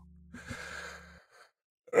swamp?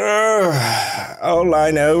 All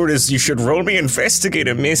I know is you should roll me investigate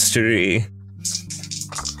a mystery.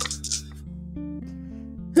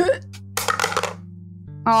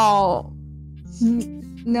 Oh,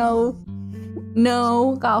 no,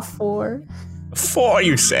 got 4. 4,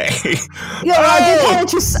 you say? Yeah, I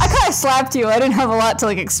kind of slapped you. I didn't have a lot to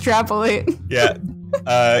like extrapolate. Yeah.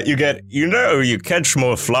 You catch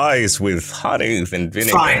more flies with honey than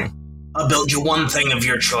vinegar. Fine. I'll build you one thing of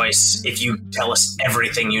your choice if you tell us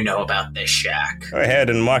everything you know about this shack. Go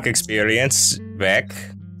ahead and mark experience, Beck.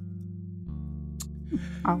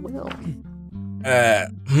 I will.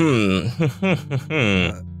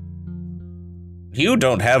 You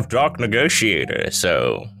don't have Dark Negotiator,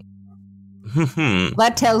 so...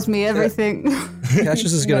 That tells me everything.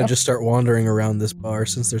 Cassius is gonna just start wandering around this bar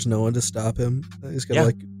since there's no one to stop him. He's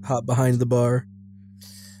gonna hop behind the bar.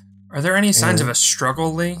 Are there any signs of a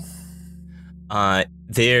struggle, Lee?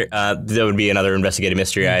 There would be another investigative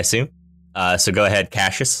mystery, I assume. So go ahead,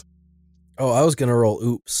 Cassius. Oh, I was gonna roll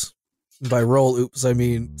oops. By roll oops, I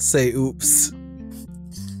mean say oops.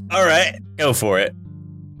 All right, go for it.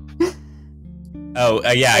 Oh,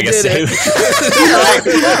 yeah, I guess. did I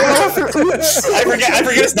forget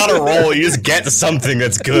it's not a roll. You just get something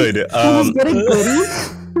that's good. Getting goodies?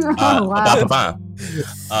 Oh, wow.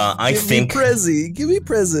 I think. Give me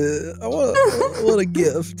Prezi. I want a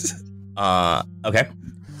gift. Okay.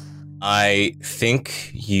 I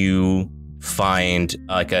think you find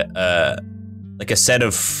like a set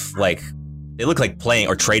of like, they look like playing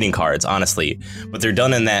or trading cards, honestly, but they're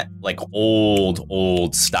done in that like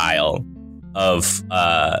old style of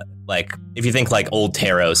like, if you think like old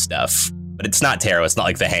tarot stuff, but it's not tarot, it's not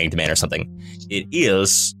like the Hanged Man or something. It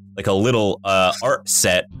is like a little art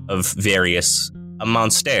set of various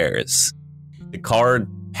monsters. The card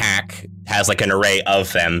pack has like an array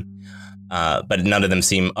of them, but none of them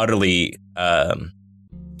seem utterly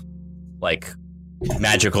like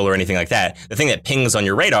magical or anything like that. The thing that pings on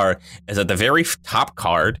your radar is that the very top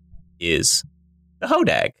card is the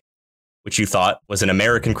Hodag, which you thought was an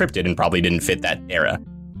American cryptid and probably didn't fit that era.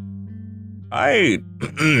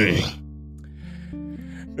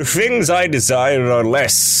 The things I desire are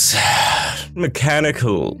less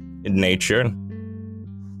mechanical in nature.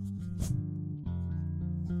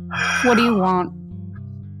 What do you want?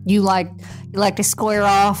 You like to square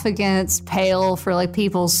off against Pale for like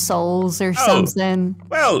people's souls or something?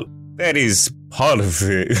 Well, that is part of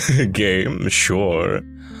the game, sure.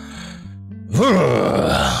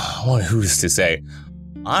 Who's to say?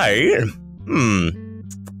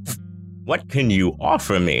 What can you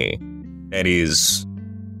offer me that is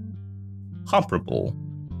comparable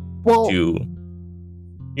to,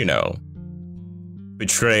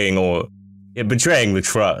 betraying the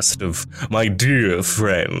trust of my dear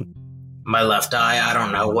friend? My left eye, I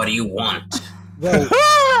don't know. What do you want? Well,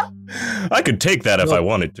 I could take that if I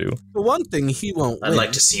wanted to. for one thing, he won't I'd win.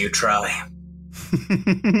 like to see you try.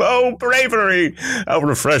 Oh, bravery! How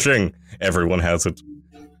refreshing. Everyone has it.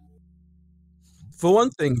 For one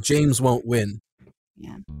thing, James won't win.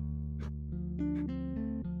 Yeah.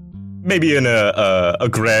 Maybe in a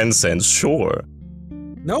grand sense, sure.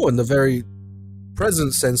 No, in the very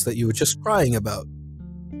present sense that you were just crying about.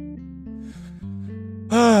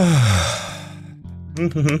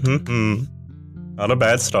 Not a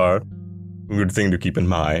bad start. A good thing to keep in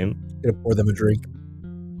mind. Gonna pour them a drink.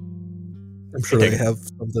 I'm sure they have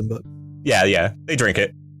something, but Yeah, they drink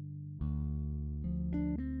it.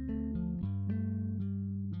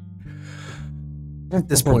 At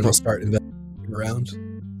this point, we'll start investigating around.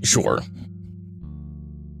 Sure.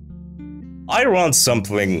 I want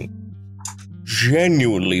something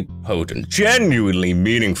genuinely potent, genuinely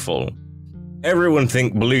meaningful. Everyone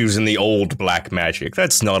believes in the old black magic.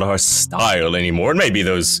 That's not our style anymore. Maybe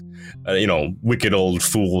those, wicked old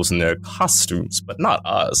fools in their costumes, but not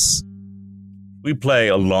us. We play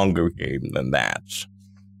a longer game than that.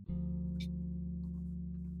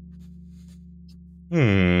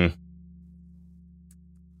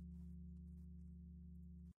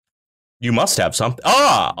 You must have something.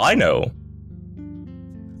 Ah, I know.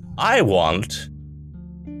 I want...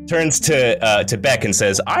 Turns to Beck and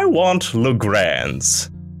says, I want Legrand's.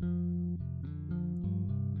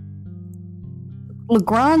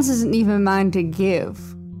 Legrand's isn't even mine to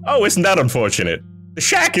give. Oh, isn't that unfortunate? The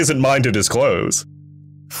shack isn't mine to disclose.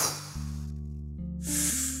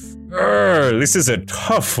 This is a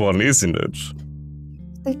tough one, isn't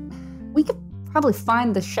it? We could probably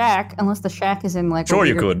find the shack, unless the shack is in, like, sure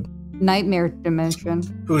you could. Nightmare dimension.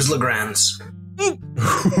 Who's Legrand's?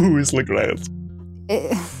 Who is Legrand's?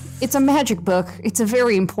 It's a magic book. It's a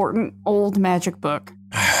very important old magic book.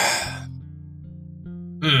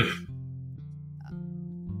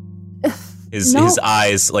 His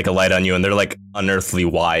eyes like a light on you, and they're like unearthly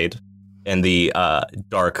wide, and the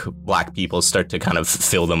dark black people start to kind of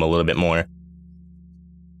fill them a little bit more.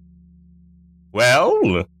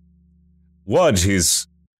 Well, what is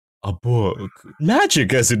a book,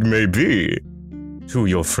 magic as it may be, to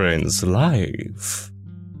your friend's life?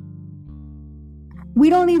 We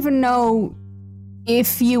don't even know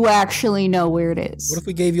if you actually know where it is. What if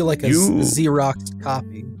we gave you like a Xerox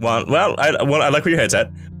copy? Well, I like where your head's at,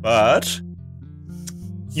 but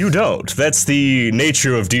you don't. That's the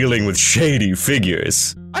nature of dealing with shady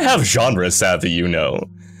figures. I have genre savvy, you know.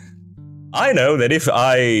 I know that if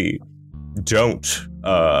I don't,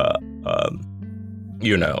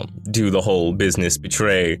 do the whole business,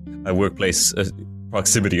 betray my workplace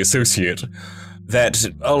proximity associate, that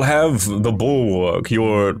I'll have the Bulwark,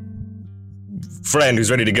 your friend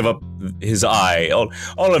who's ready to give up his eye,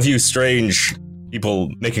 all of you strange people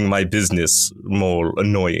making my business more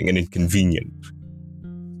annoying and inconvenient.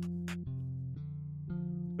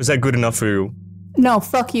 Was that good enough for you? No,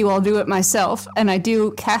 fuck you, I'll do it myself. And I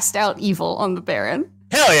do cast out evil on the Baron.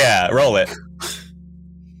 Hell yeah, roll it.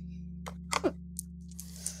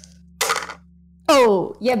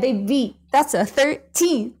 Oh, yeah, baby. That's a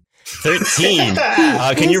 13. 13.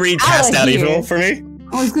 Can you read Cast Out Evil for me?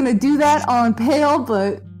 I was gonna do that on Pale,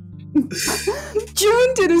 but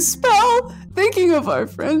June did a spell thinking of our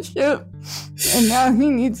friendship, and now he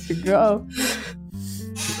needs to go.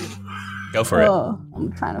 Go for it.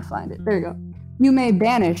 I'm trying to find it. There you go. You may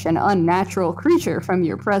banish an unnatural creature from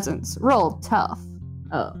your presence. Roll tough.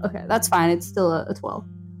 Oh, okay, that's fine. It's still a 12.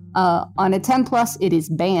 On a 10 plus, it is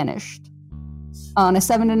banished. On a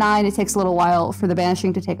 7 to 9, it takes a little while for the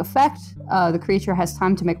banishing to take effect. The creature has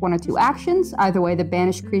time to make 1 or 2 actions. Either way, the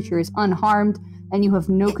banished creature is unharmed, and you have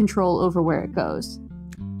no control over where it goes.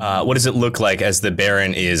 What does it look like as the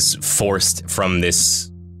Baron is forced from this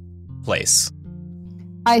place?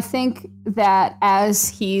 I think that as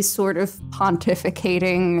he's sort of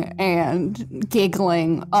pontificating and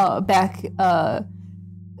giggling, Beck,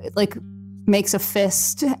 makes a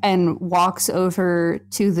fist and walks over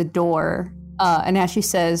to the door. And as she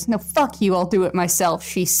says, no, fuck you, I'll do it myself,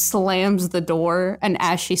 she slams the door. And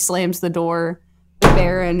as she slams the door, the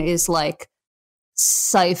Baron is, like,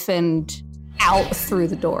 siphoned out through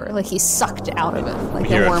the door. Like, he's sucked out of it,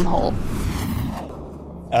 like a wormhole.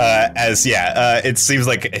 It seems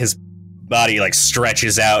like his body, like,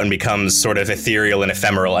 stretches out and becomes sort of ethereal and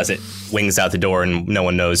ephemeral as it wings out the door, and no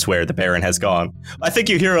one knows where the Baron has gone. I think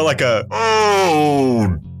you hear, like, a,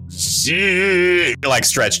 oh, shit, like,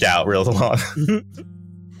 stretched out real long.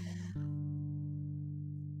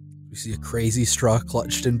 We see a crazy straw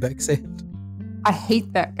clutched in Beck's hand. I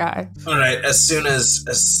hate that guy. All right, as soon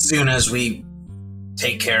as we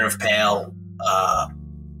take care of Pale,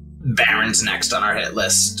 Baron's next on our hit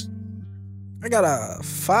list. I got a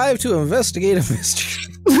 5 to investigate a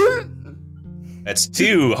mystery. That's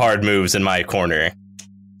 2 hard moves in my corner.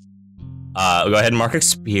 Go ahead and mark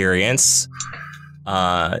experience.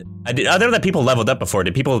 Other than people leveled up before,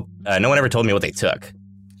 did people? No one ever told me what they took.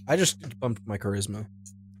 I just bumped my charisma.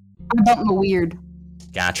 I bumped my weird.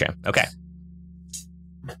 Gotcha. Okay.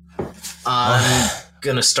 I'm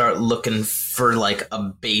gonna start looking for like a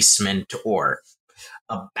basement or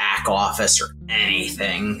a back office or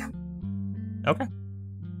anything. Okay.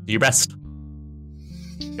 Do your best.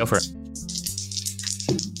 Go for it.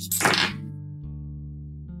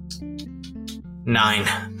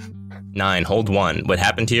 9. Hold 1. What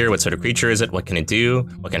happened here? What sort of creature is it? What can it do?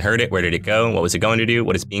 What can hurt it? Where did it go? What was it going to do?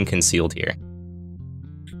 What is being concealed here?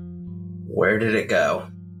 Where did it go?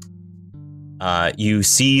 You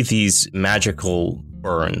see these magical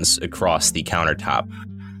burns across the countertop.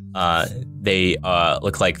 They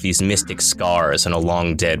look like these mystic scars on a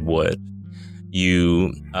long dead wood.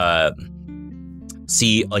 You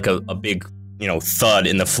see like a big, thud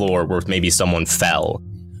in the floor where maybe someone fell,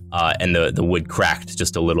 and the wood cracked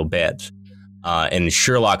just a little bit. And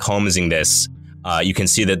Sherlock Holmesing this, you can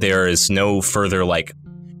see that there is no further like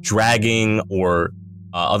dragging or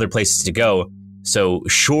other places to go. So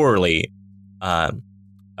surely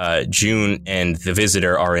June and the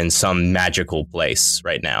visitor are in some magical place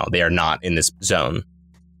right now. They are not in this zone.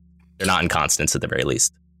 They're not in Constance at the very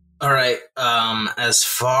least. All right. As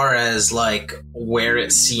far as like where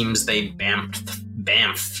it seems they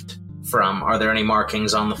bamfed from, are there any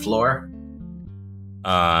markings on the floor?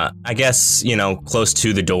 I guess, close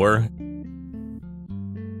to the door.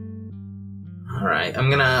 All right. I'm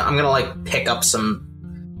gonna like pick up some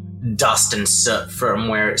dust and soot from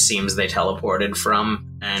where it seems they teleported from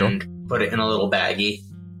and put it in a little baggie.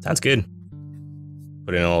 Sounds good.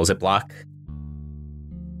 Put it in a little Ziploc.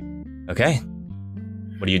 Okay.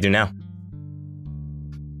 What do you do now?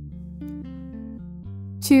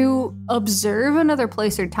 To observe another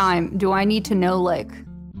place or time, do I need to know, like,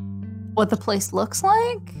 what the place looks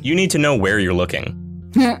like? You need to know where you're looking.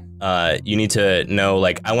 You need to know,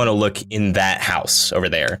 like, I want to look in that house over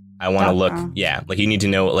there. I want to look, you need to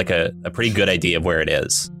know, like, a pretty good idea of where it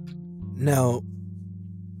is. Now,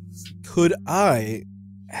 could I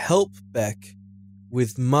help Beck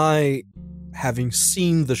with my having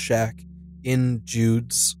seen the shack in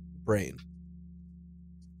Jude's brain?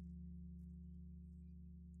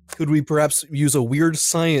 Could we perhaps use a weird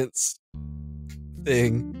science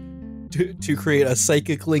thing to create a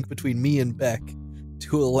psychic link between me and Beck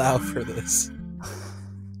to allow for this?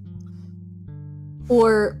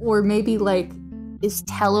 Or maybe, like, is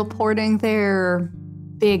teleporting there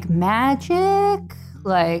big magic?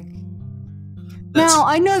 Like, now,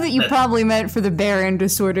 I know that you probably meant for the Baron to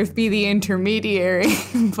sort of be the intermediary,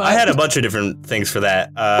 but... I had a bunch of different things for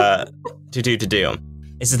that to do.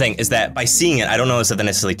 It's the thing, is that by seeing it, I don't know if that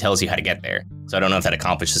necessarily tells you how to get there. So I don't know if that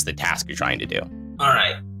accomplishes the task you're trying to do. All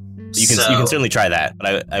right. You can certainly try that,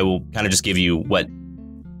 but I will kind of just give you what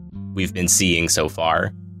we've been seeing so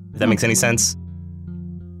far. If that makes any sense?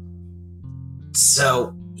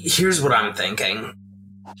 So, here's what I'm thinking.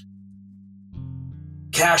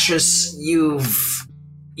 Cassius, you've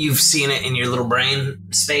seen it in your little brain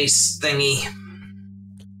space thingy.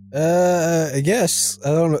 I guess. I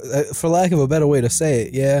don't know. For lack of a better way to say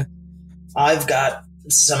it, yeah. I've got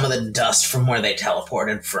some of the dust from where they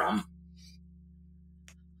teleported from.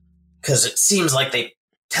 Because it seems like they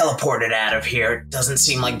teleported out of here. It doesn't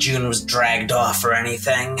seem like June was dragged off or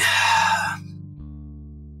anything.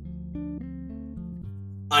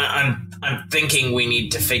 I'm thinking we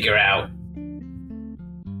need to figure out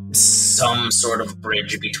some sort of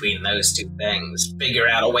bridge between those two things. Figure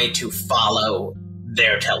out a way to follow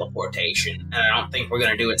their teleportation. And I don't think we're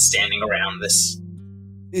going to do it standing around this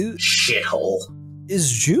shithole.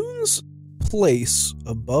 Is June's place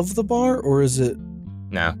above the bar, or is it...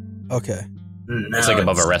 No. Okay. No, it's like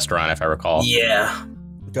above a restaurant, if I recall. Yeah.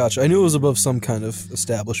 Gotcha. I knew it was above some kind of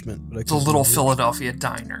establishment. But It's a little Philadelphia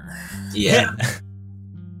diner. Yeah.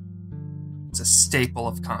 It's a staple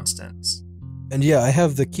of Constance. And yeah, I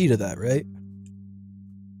have the key to that, right?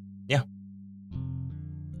 Yeah.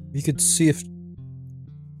 We could see if...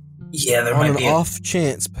 Yeah, there on might an be off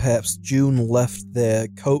chance, perhaps June left their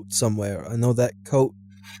coat somewhere. I know that coat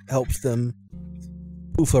helps them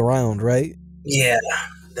poof around, right? Yeah,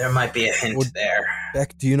 there might be a hint there.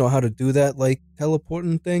 Beck, do you know how to do that, like,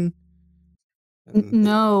 teleporting thing?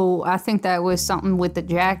 No, I think that was something with the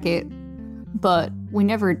jacket, but we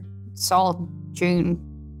never saw June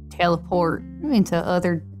teleport into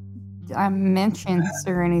other dimensions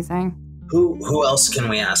or anything. Who else can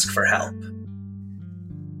we ask for help?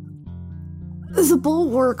 The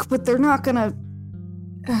Bulwark, but they're not gonna...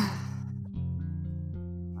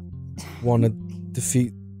 Want to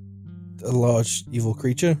defeat a large evil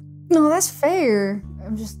creature? No, that's fair.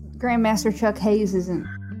 I'm just... Grandmaster Chuck Hayes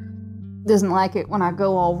doesn't like it when I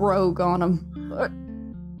go all rogue on him. But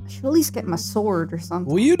I should at least get my sword or something.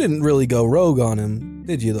 Well, you didn't really go rogue on him,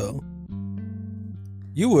 did you, though?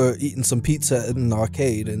 You were eating some pizza in an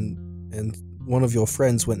arcade, and one of your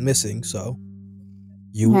friends went missing, so...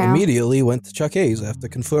 You immediately went to Chuck Hayes after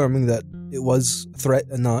confirming that it was a threat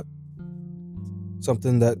and not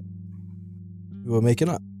something that you were making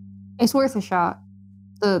up. It's worth a shot.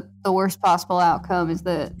 the worst possible outcome is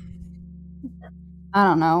that, I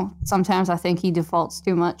don't know, sometimes I think he defaults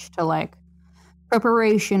too much to like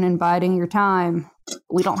preparation and biding your time.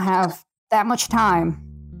 We don't have that much time.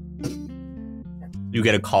 You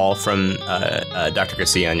get a call from Dr.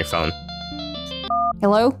 Garcia on your phone.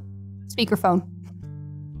 Hello? Speakerphone.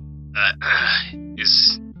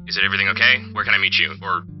 Is it everything okay? Where can I meet you?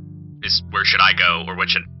 Or where should I go? Or what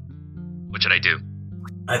should I do?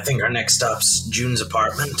 I think our next stop's June's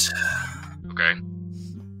apartment. Okay.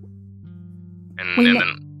 And We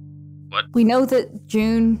then what? We know that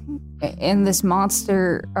June and this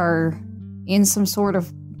monster are in some sort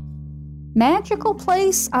of magical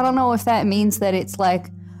place. I don't know if that means that it's like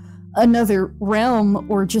another realm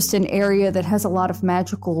or just an area that has a lot of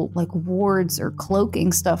magical like wards or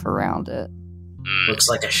cloaking stuff around it. Looks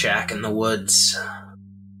like a shack in the woods.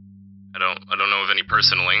 I don't know of any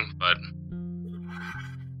personally, but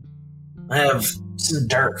I have some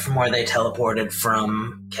dirt from where they teleported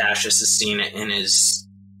from. Cassius has seen it in his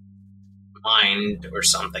mind or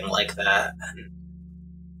something like that.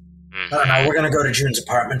 I don't know, we're gonna go to June's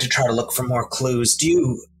apartment to try to look for more clues. Do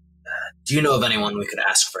you know of anyone we could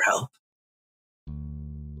ask for help?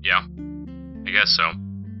 yeah, I guess so.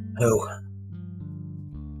 Who?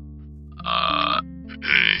 I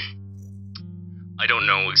don't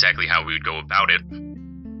know exactly how we would go about it,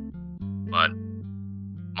 but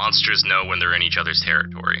monsters know when they're in each other's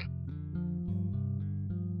territory.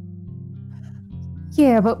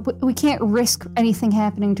 Yeah, but we can't risk anything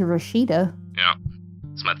happening to Rashida. Yeah,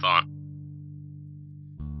 that's my thought.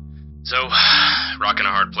 So, rock in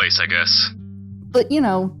a hard place, I guess. But, you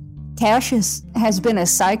know, Cassius has been a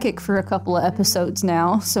psychic for a couple of episodes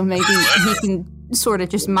now, so maybe he can sort of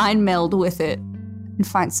just mind meld with it and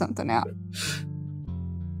find something out.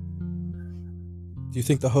 Do you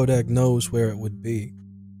think the Hodag knows where it would be?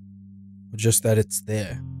 Or just that it's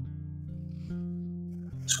there?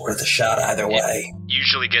 It's worth a shot either way.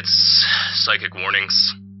 Usually gets psychic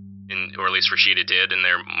warnings, or at least Rashida did, and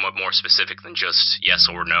they're more specific than just yes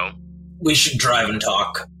or no. We should drive and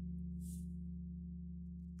talk.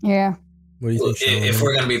 Yeah. What do you think, Sean? If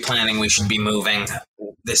we're going to be planning, we should be moving.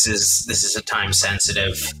 This is a time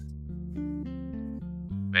sensitive.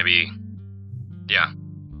 Maybe, yeah,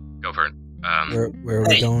 go for it. Where are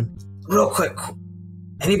we going? Real quick,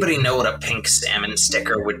 anybody know what a pink salmon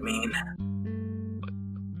sticker would mean?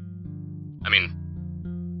 I mean,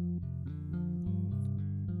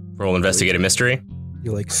 Roll investigate a mystery.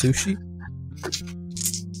 You like sushi?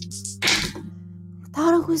 I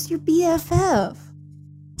thought it was your BFF.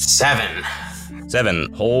 7.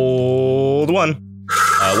 Hold one.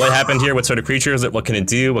 What happened here? What sort of creature is it? What can it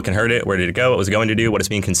do? What can hurt it? Where did it go? What was it going to do? What is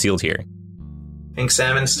being concealed here? Pink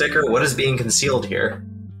salmon sticker? What is being concealed here?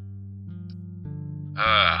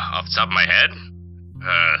 off the top of my head,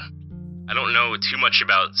 I don't know too much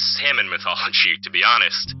about salmon mythology, to be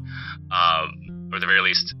honest. Or at the very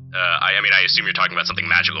least, I assume you're talking about something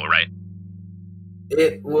magical, right?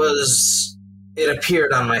 It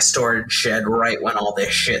appeared on my storage shed right when all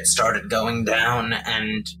this shit started going down,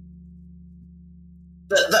 and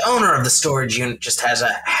the owner of the storage unit just has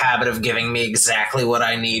a habit of giving me exactly what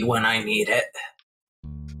I need when I need it.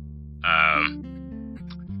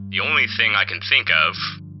 The only thing I can think of,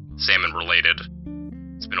 salmon-related,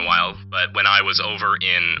 it's been a while, but when I was over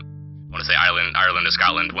in, I want to say Ireland or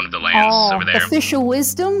Scotland, one of the lands over there. Official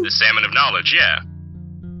wisdom? The salmon of knowledge, yeah.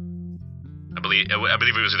 I believe it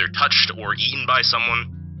was either touched or eaten by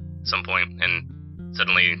someone at some point, and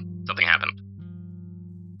suddenly something happened.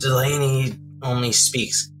 Delaney only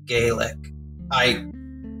speaks Gaelic.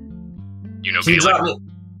 You know Can you Gaelic? drop me?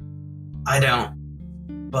 I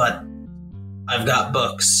don't, but I've got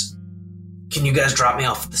books. Can you guys drop me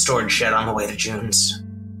off at the storage shed on the way to June's?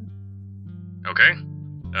 Okay.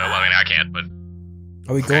 I can't, but...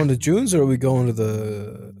 Are we going to June's or are we going to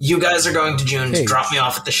the... You guys are going to June's. Cage. Drop me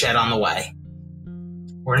off at the shed on the way.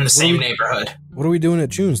 We're in the same neighborhood. What are we doing at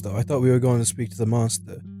June's, though? I thought we were going to speak to the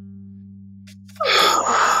monster.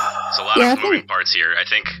 There's a lot of moving parts here. I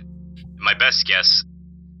think my best guess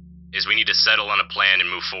is we need to settle on a plan and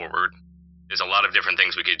move forward. There's a lot of different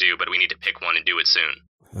things we could do, but we need to pick one and do it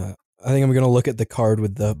soon. I think I'm going to look at the card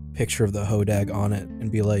with the picture of the Hodag on it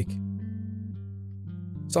and be like,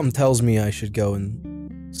 something tells me I should go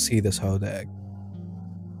and see this Hodag.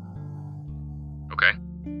 Okay.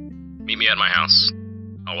 Meet me at my house.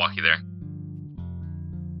 I'll walk you there.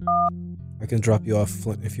 I can drop you off,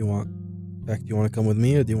 Flint, if you want. In fact, do you want to come with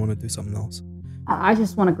me or do you want to do something else? I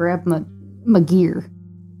just want to grab my gear.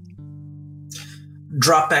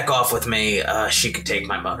 Drop back off with me. She could take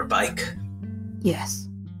my motorbike. Yes.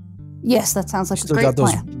 Yes, that sounds like Still a got great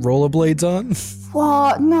those plan. rollerblades on?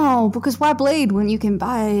 Well, no, because why blade when you can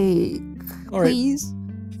buy? All right. Please.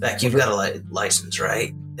 Beck, you've got a license,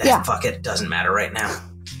 right? Yeah. Fuck it, doesn't matter right now.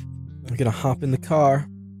 I'm gonna hop in the car.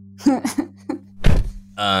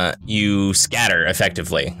 You scatter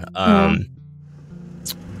effectively.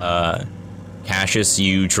 Cassius,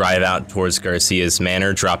 you drive out towards Garcia's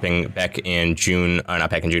manor, dropping Beck and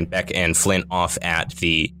Flint off at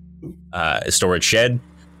the storage shed.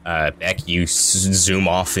 Beck, you zoom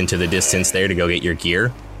off into the distance there to go get your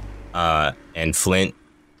gear. And Flint,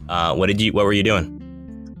 what were you doing?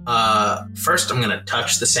 First I'm gonna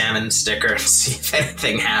touch the salmon sticker and see if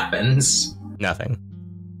anything happens. Nothing.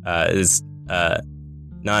 It's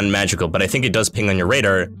non-magical, but I think it does ping on your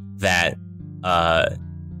radar that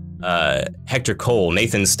Hector Cole,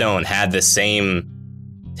 Nathan Stone, had the same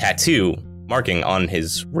tattoo marking on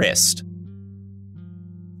his wrist.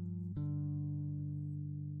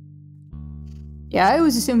 Yeah, I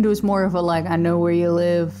always assumed it was more of a like, I know where you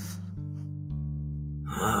live.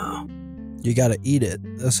 Oh. You gotta eat it.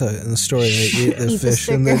 That's in the story. They eat the Eat the fish,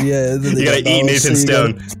 and then sticker. and then You gotta eat Nathan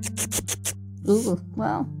Stone. Ooh,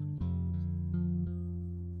 well.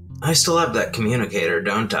 I still have that communicator,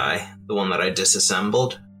 don't I? The one that I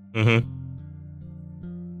disassembled. Mm-hmm.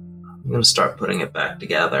 I'm gonna start putting it back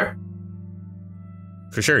together.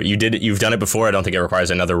 For sure. You've done it before. I don't think it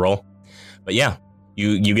requires another roll. But yeah,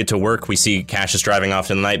 you get to work. We see Cassius driving off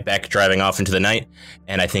in the night, Beck driving off into the night,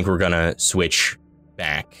 and I think we're gonna switch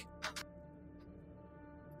back.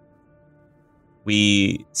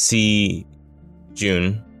 We see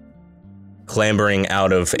June clambering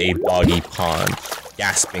out of a boggy pond,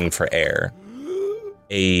 gasping for air.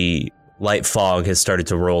 A light fog has started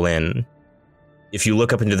to roll in. If you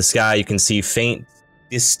look up into the sky, you can see faint,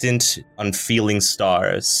 distant, unfeeling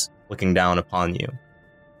stars looking down upon you.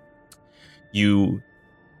 You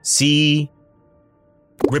see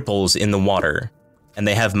ripples in the water, and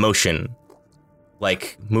they have motion,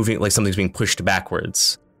 like moving, like something's being pushed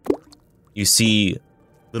backwards. You see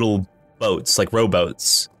little boats, like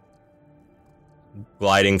rowboats,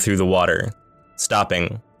 gliding through the water,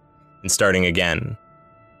 stopping and starting again.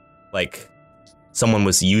 Like someone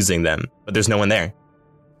was using them, but there's no one there.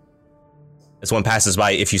 As one passes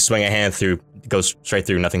by, if you swing a hand through, it goes straight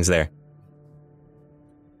through, nothing's there.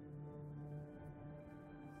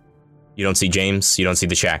 You don't see James, you don't see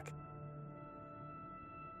the shack.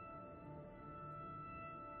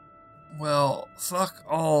 Well, fuck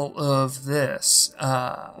all of this.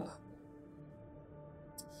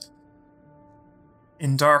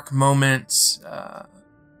 In dark moments,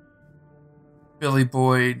 Billy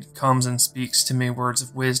Boyd comes and speaks to me words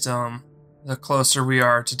of wisdom. The closer we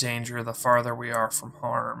are to danger, the farther we are from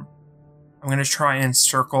harm. I'm going to try and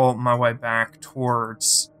circle my way back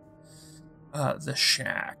towards the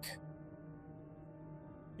shack.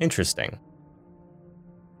 Interesting.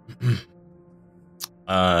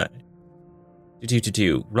 Roll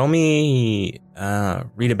me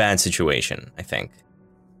read a bad situation, I think.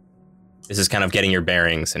 This is kind of getting your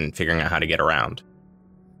bearings and figuring out how to get around.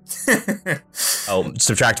 Oh,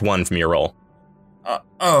 subtract 1 from your roll.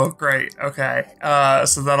 Oh, great. Okay.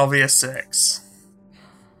 So that'll be a 6.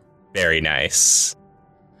 Very nice.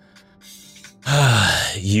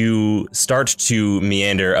 You start to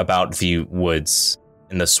meander about the woods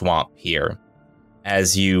in the swamp here.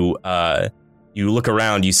 As you look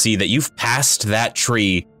around, you see that you've passed that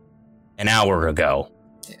tree an hour ago.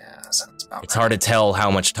 Yeah, sounds about It's hard to tell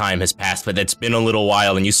how much time has passed, but it's been a little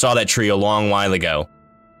while, and you saw that tree a long while ago.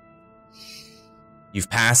 You've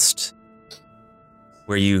passed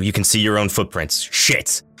where you can see your own footprints.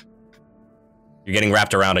 Shit! You're getting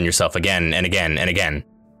wrapped around on yourself again and again and again.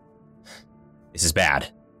 This is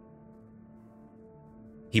bad.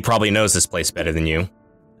 He probably knows this place better than you.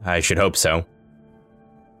 I should hope so.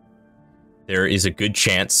 There is a good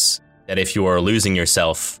chance that if you are losing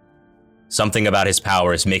yourself, something about his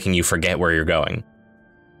power is making you forget where you're going.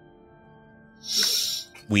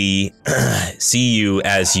 We see you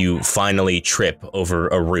as you finally trip over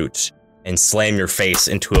a root and slam your face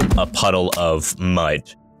into a puddle of mud.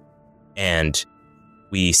 And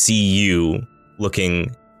we see you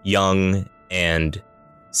looking young and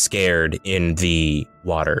scared in the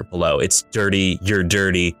water below. It's dirty, you're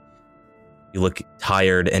dirty. You look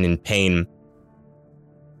tired and in pain.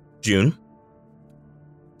 June,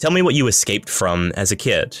 tell me what you escaped from as a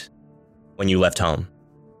kid when you left home.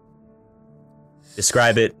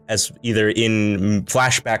 Describe it as either in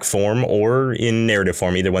flashback form or in narrative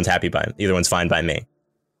form. Either one's fine by me.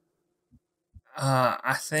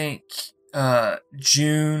 I think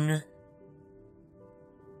June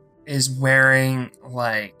is wearing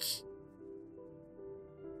like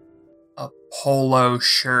polo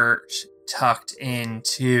shirt tucked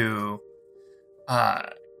into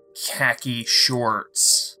khaki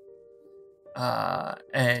shorts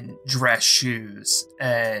and dress shoes,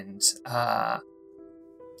 and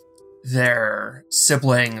their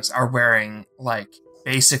siblings are wearing like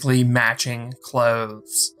basically matching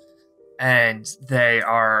clothes, and they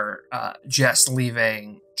are just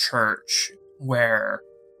leaving church where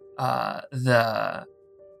that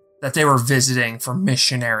they were visiting for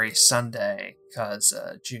Missionary Sunday, because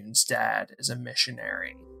June's dad is a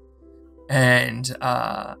missionary, and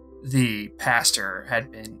the pastor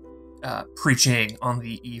had been preaching on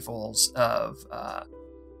the evils of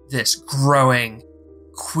this growing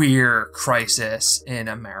queer crisis in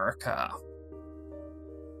America.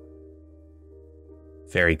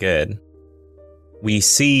 Very good. We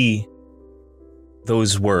see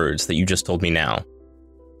those words that you just told me now,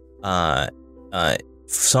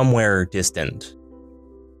 somewhere distant,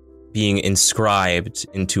 being inscribed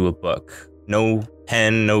into a book. No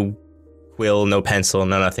pen, no quill, no pencil,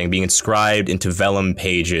 no nothing. Being inscribed into vellum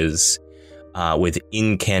pages with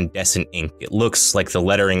incandescent ink. It looks like the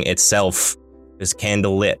lettering itself is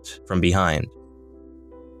candle lit from behind.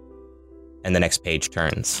 And the next page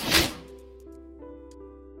turns.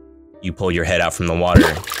 You pull your head out from the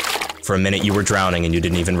water. For a minute you were drowning and you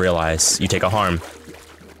didn't even realize. You take a harm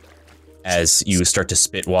as you start to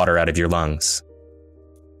spit water out of your lungs.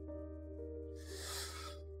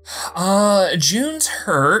 June's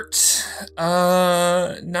hurt.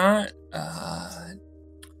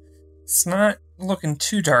 It's not looking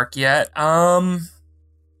too dark yet. The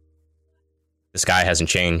sky hasn't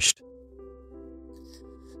changed.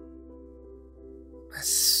 I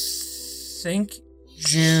think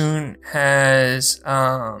June has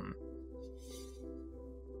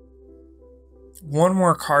one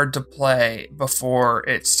more card to play before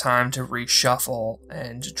it's time to reshuffle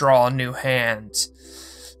and draw a new hand.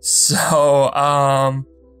 So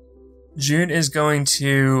June is going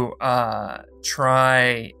to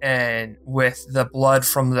try and, with the blood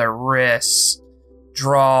from their wrists,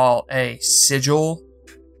 draw a sigil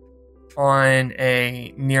on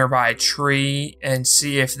a nearby tree and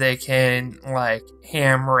see if they can, like,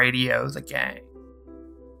 ham radio the gang.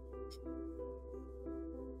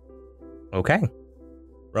 Okay.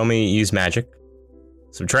 Roll me use magic.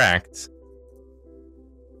 Subtract.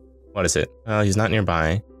 What is it? Oh, he's not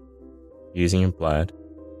nearby. Using your blood.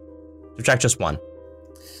 Subtract just 1.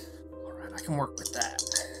 Alright, I can work with that.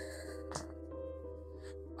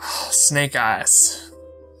 Oh, snake eyes.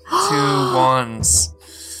 2 1s.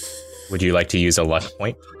 Would you like to use a luck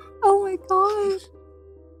point? Oh my god.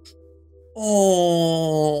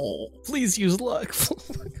 Oh. Please use luck.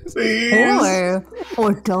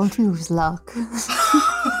 Or don't use luck. Turn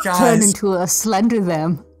Guys, into a slender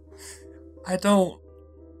them. I don't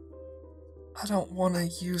want to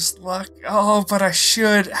use luck. Oh, but I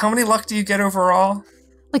should. How many luck do you get overall?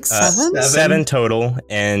 Like 7? 7 total,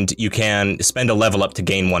 and you can spend a level up to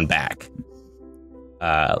gain 1 back.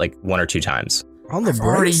 Like 1 or 2 times. On the I've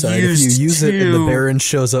already bright side, if you used use it and the 2. Baron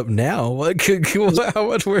shows up now, how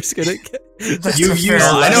much worse can it get? That's You a use fair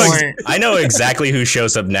less. point. I know exactly who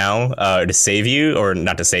shows up now to save you, or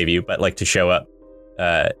not to save you, but like to show up.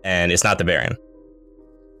 And it's not the Baron.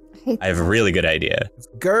 I have a really good idea.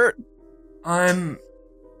 Gert, I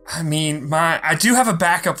do have a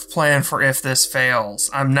backup plan for if this fails.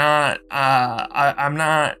 I'm not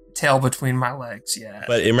tail between my legs yet.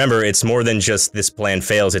 But remember, it's more than just this plan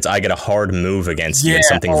fails. It's I get a hard move against you and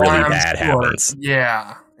something really I'm bad sure. happens.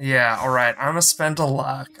 Yeah, all right. I'm gonna spend a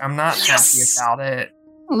luck. I'm not happy about it.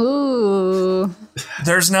 Ooh.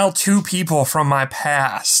 There's now 2 people from my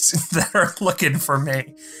past that are looking for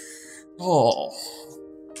me. Oh.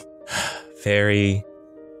 Very,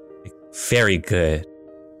 very good.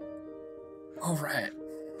 All right.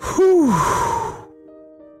 Whew.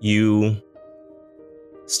 You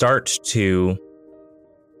start to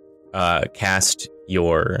cast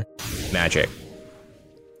your magic,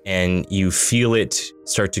 and you feel it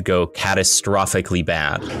start to go catastrophically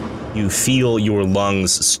bad. You feel your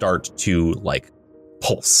lungs start to, like,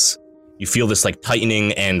 pulse. You feel this, like,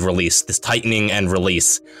 tightening and release,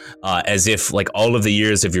 as if, like, all of the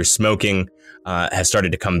years of your smoking have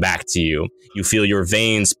started to come back to you. You feel your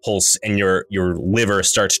veins pulse and your liver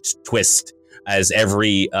starts to twist as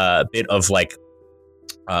every bit of, like,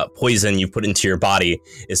 poison you put into your body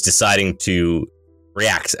is deciding to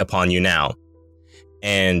react upon you now.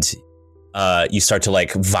 And you start to,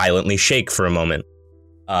 like, violently shake for a moment.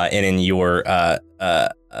 And in your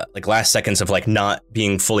like last seconds of, like, not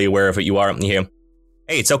being fully aware of what you are, you hear,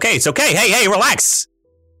 "Hey, it's okay. Hey, relax.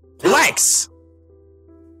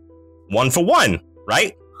 1 for 1,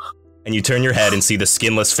 right? and you turn your head and see the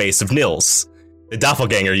skinless face of Nils, the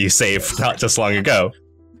doppelganger you saved not just long ago.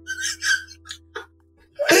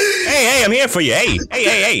 Hey, I'm here for you.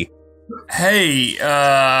 Hey. Hey,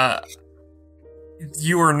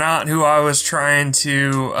 you are not who I was trying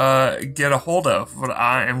to get a hold of, but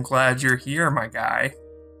I am glad you're here, my guy.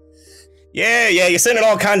 Yeah, you're sending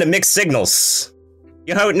all kind of mixed signals.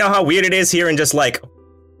 You know how weird it is hearing just like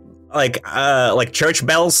church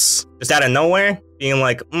bells just out of nowhere, being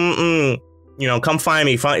like, come find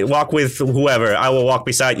me, walk with whoever, I will walk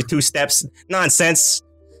beside you, 2 steps, nonsense,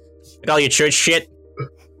 like all your church shit.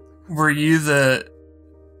 Were you the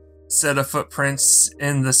set of footprints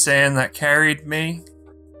in the sand that carried me?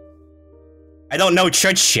 I don't know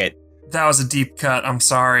church shit. That was a deep cut, I'm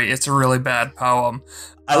sorry, it's a really bad poem.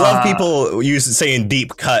 I love people saying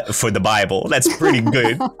deep cut for the Bible, that's pretty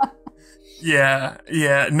good. Yeah,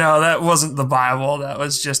 no, that wasn't the Bible, that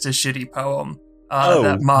was just a shitty poem.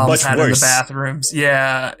 That moms had in the bathrooms.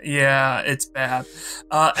 Yeah, it's bad.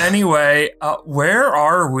 Anyway, where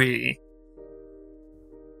are we?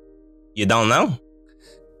 You don't know?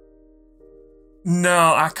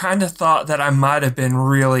 No, I kind of thought that I might have been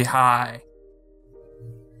really high.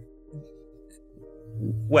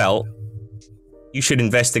 Well, you should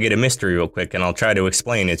investigate a mystery real quick, and I'll try to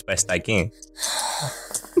explain as best I can.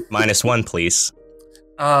 -1, please.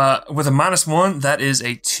 With a -1, that is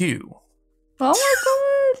a 2. Oh my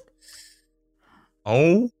god.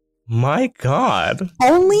 Oh my god.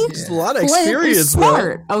 Only It's a lot of Flint is experience,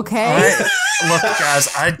 smart, okay? Look, guys,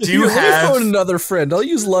 I do Let me have phone another friend. I'll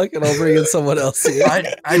use luck and I'll bring in someone else here.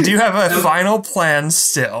 I do have a final plan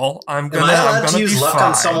still. I'm Am I allowed to be use luck fine.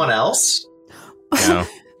 on someone else? No.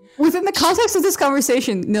 Within the context of this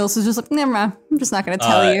conversation, Nils is just like, never mind, I'm just not going to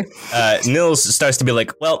tell you. Nils starts to be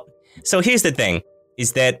like, well, so here's the thing,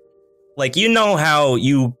 is that, like, you know how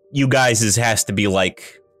you guys has to be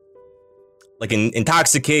like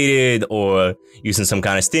intoxicated or using some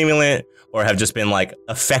kind of stimulant or have just been like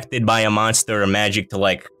affected by a monster or magic to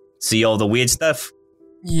like see all the weird stuff?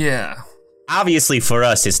 Yeah. Obviously for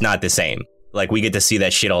us, it's not the same. Like, we get to see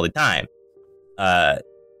that shit all the time.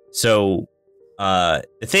 So the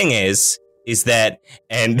thing is that,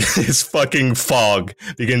 and this fucking fog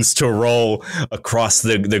begins to roll across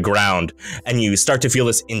the ground, and you start to feel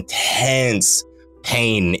this intense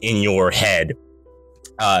pain in your head.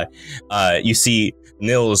 You see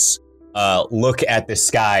Nils look at the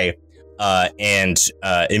sky and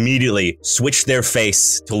immediately switch their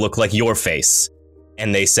face to look like your face,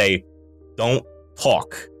 and they say, "Don't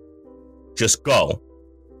talk, just go."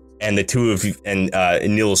 And the two of you, and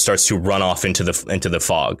Nils starts to run off into the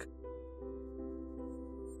fog.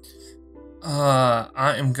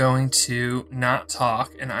 I am going to not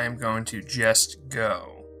talk, and I am going to just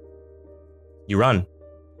go. You run,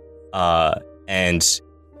 and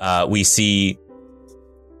we see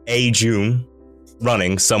a June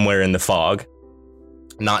running somewhere in the fog,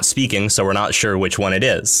 not speaking, so we're not sure which one it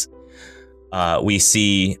is. We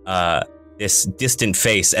see this distant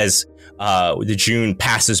face as the June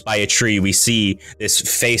passes by a tree. We see this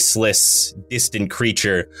faceless, distant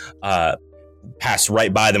creature pass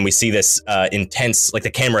right by them. We see this intense, like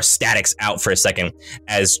the camera statics out for a second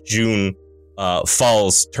as June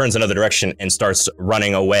falls, turns another direction, and starts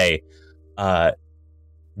running away.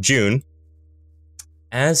 June,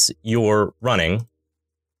 as you're running,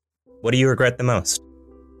 what do you regret the most?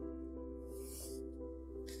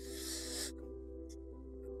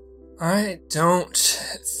 I don't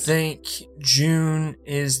think June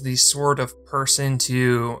is the sort of person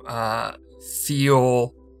to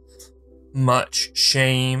feel much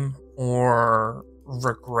shame or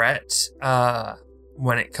regret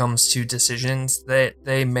when it comes to decisions that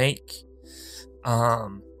they make.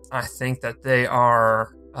 I think that they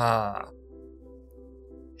are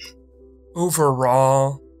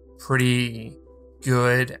overall pretty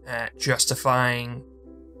good at justifying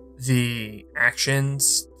the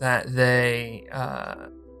actions that they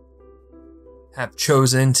have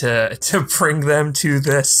chosen to bring them to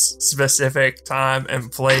this specific time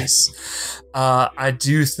and place. I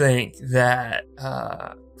do think that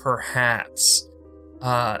perhaps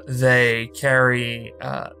they carry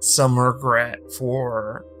some regret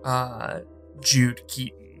for Jude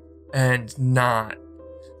Keaton and not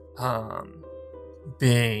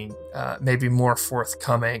being maybe more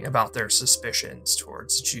forthcoming about their suspicions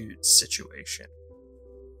towards Jude's situation.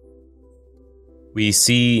 We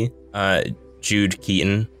see Jude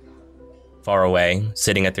Keaton far away,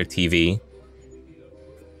 sitting at their TV,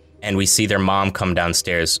 and we see their mom come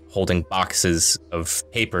downstairs holding boxes of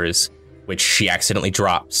papers, which she accidentally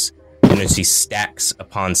drops. And and see stacks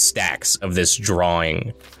upon stacks of this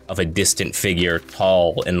drawing of a distant figure,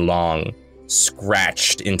 tall and long,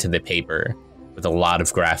 scratched into the paper with a lot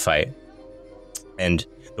of graphite. And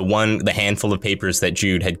the handful of papers that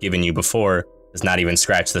Jude had given you before does not even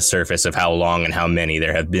scratch the surface of how long and how many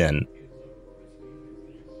there have been.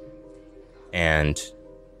 And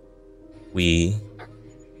we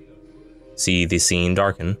see the scene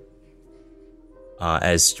darken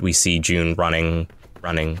as we see June running.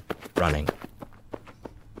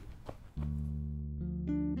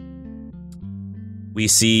 We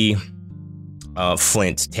see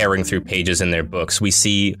Flint tearing through pages in their books. We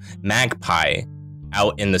see Magpie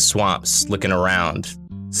out in the swamps looking around,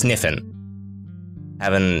 sniffing,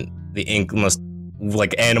 having the most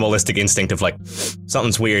like animalistic instinct of like,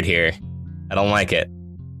 something's weird here. I don't like it.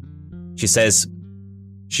 She says,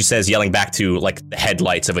 yelling back to like the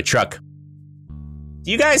headlights of a truck,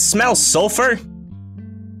 "Do you guys smell sulfur?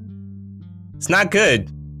 It's not good."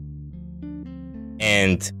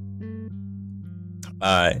 And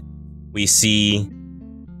we see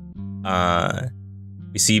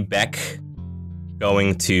Beck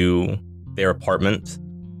going to their apartment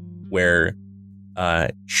where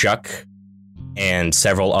Chuck and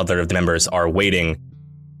several other of the members are waiting,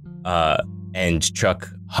 and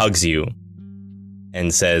Chuck hugs you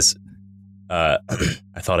and says, "I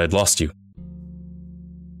thought I'd lost you."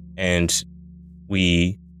 And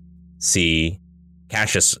we see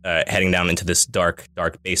Cassius heading down into this dark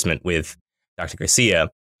basement with Dr. Garcia,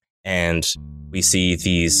 and we see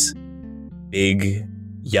these big,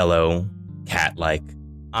 yellow, cat-like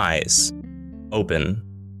eyes open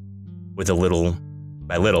with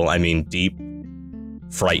by little, I mean deep,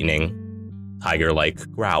 frightening,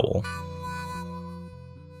 tiger-like growl.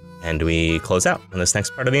 And we close out on this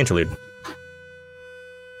next part of the interlude.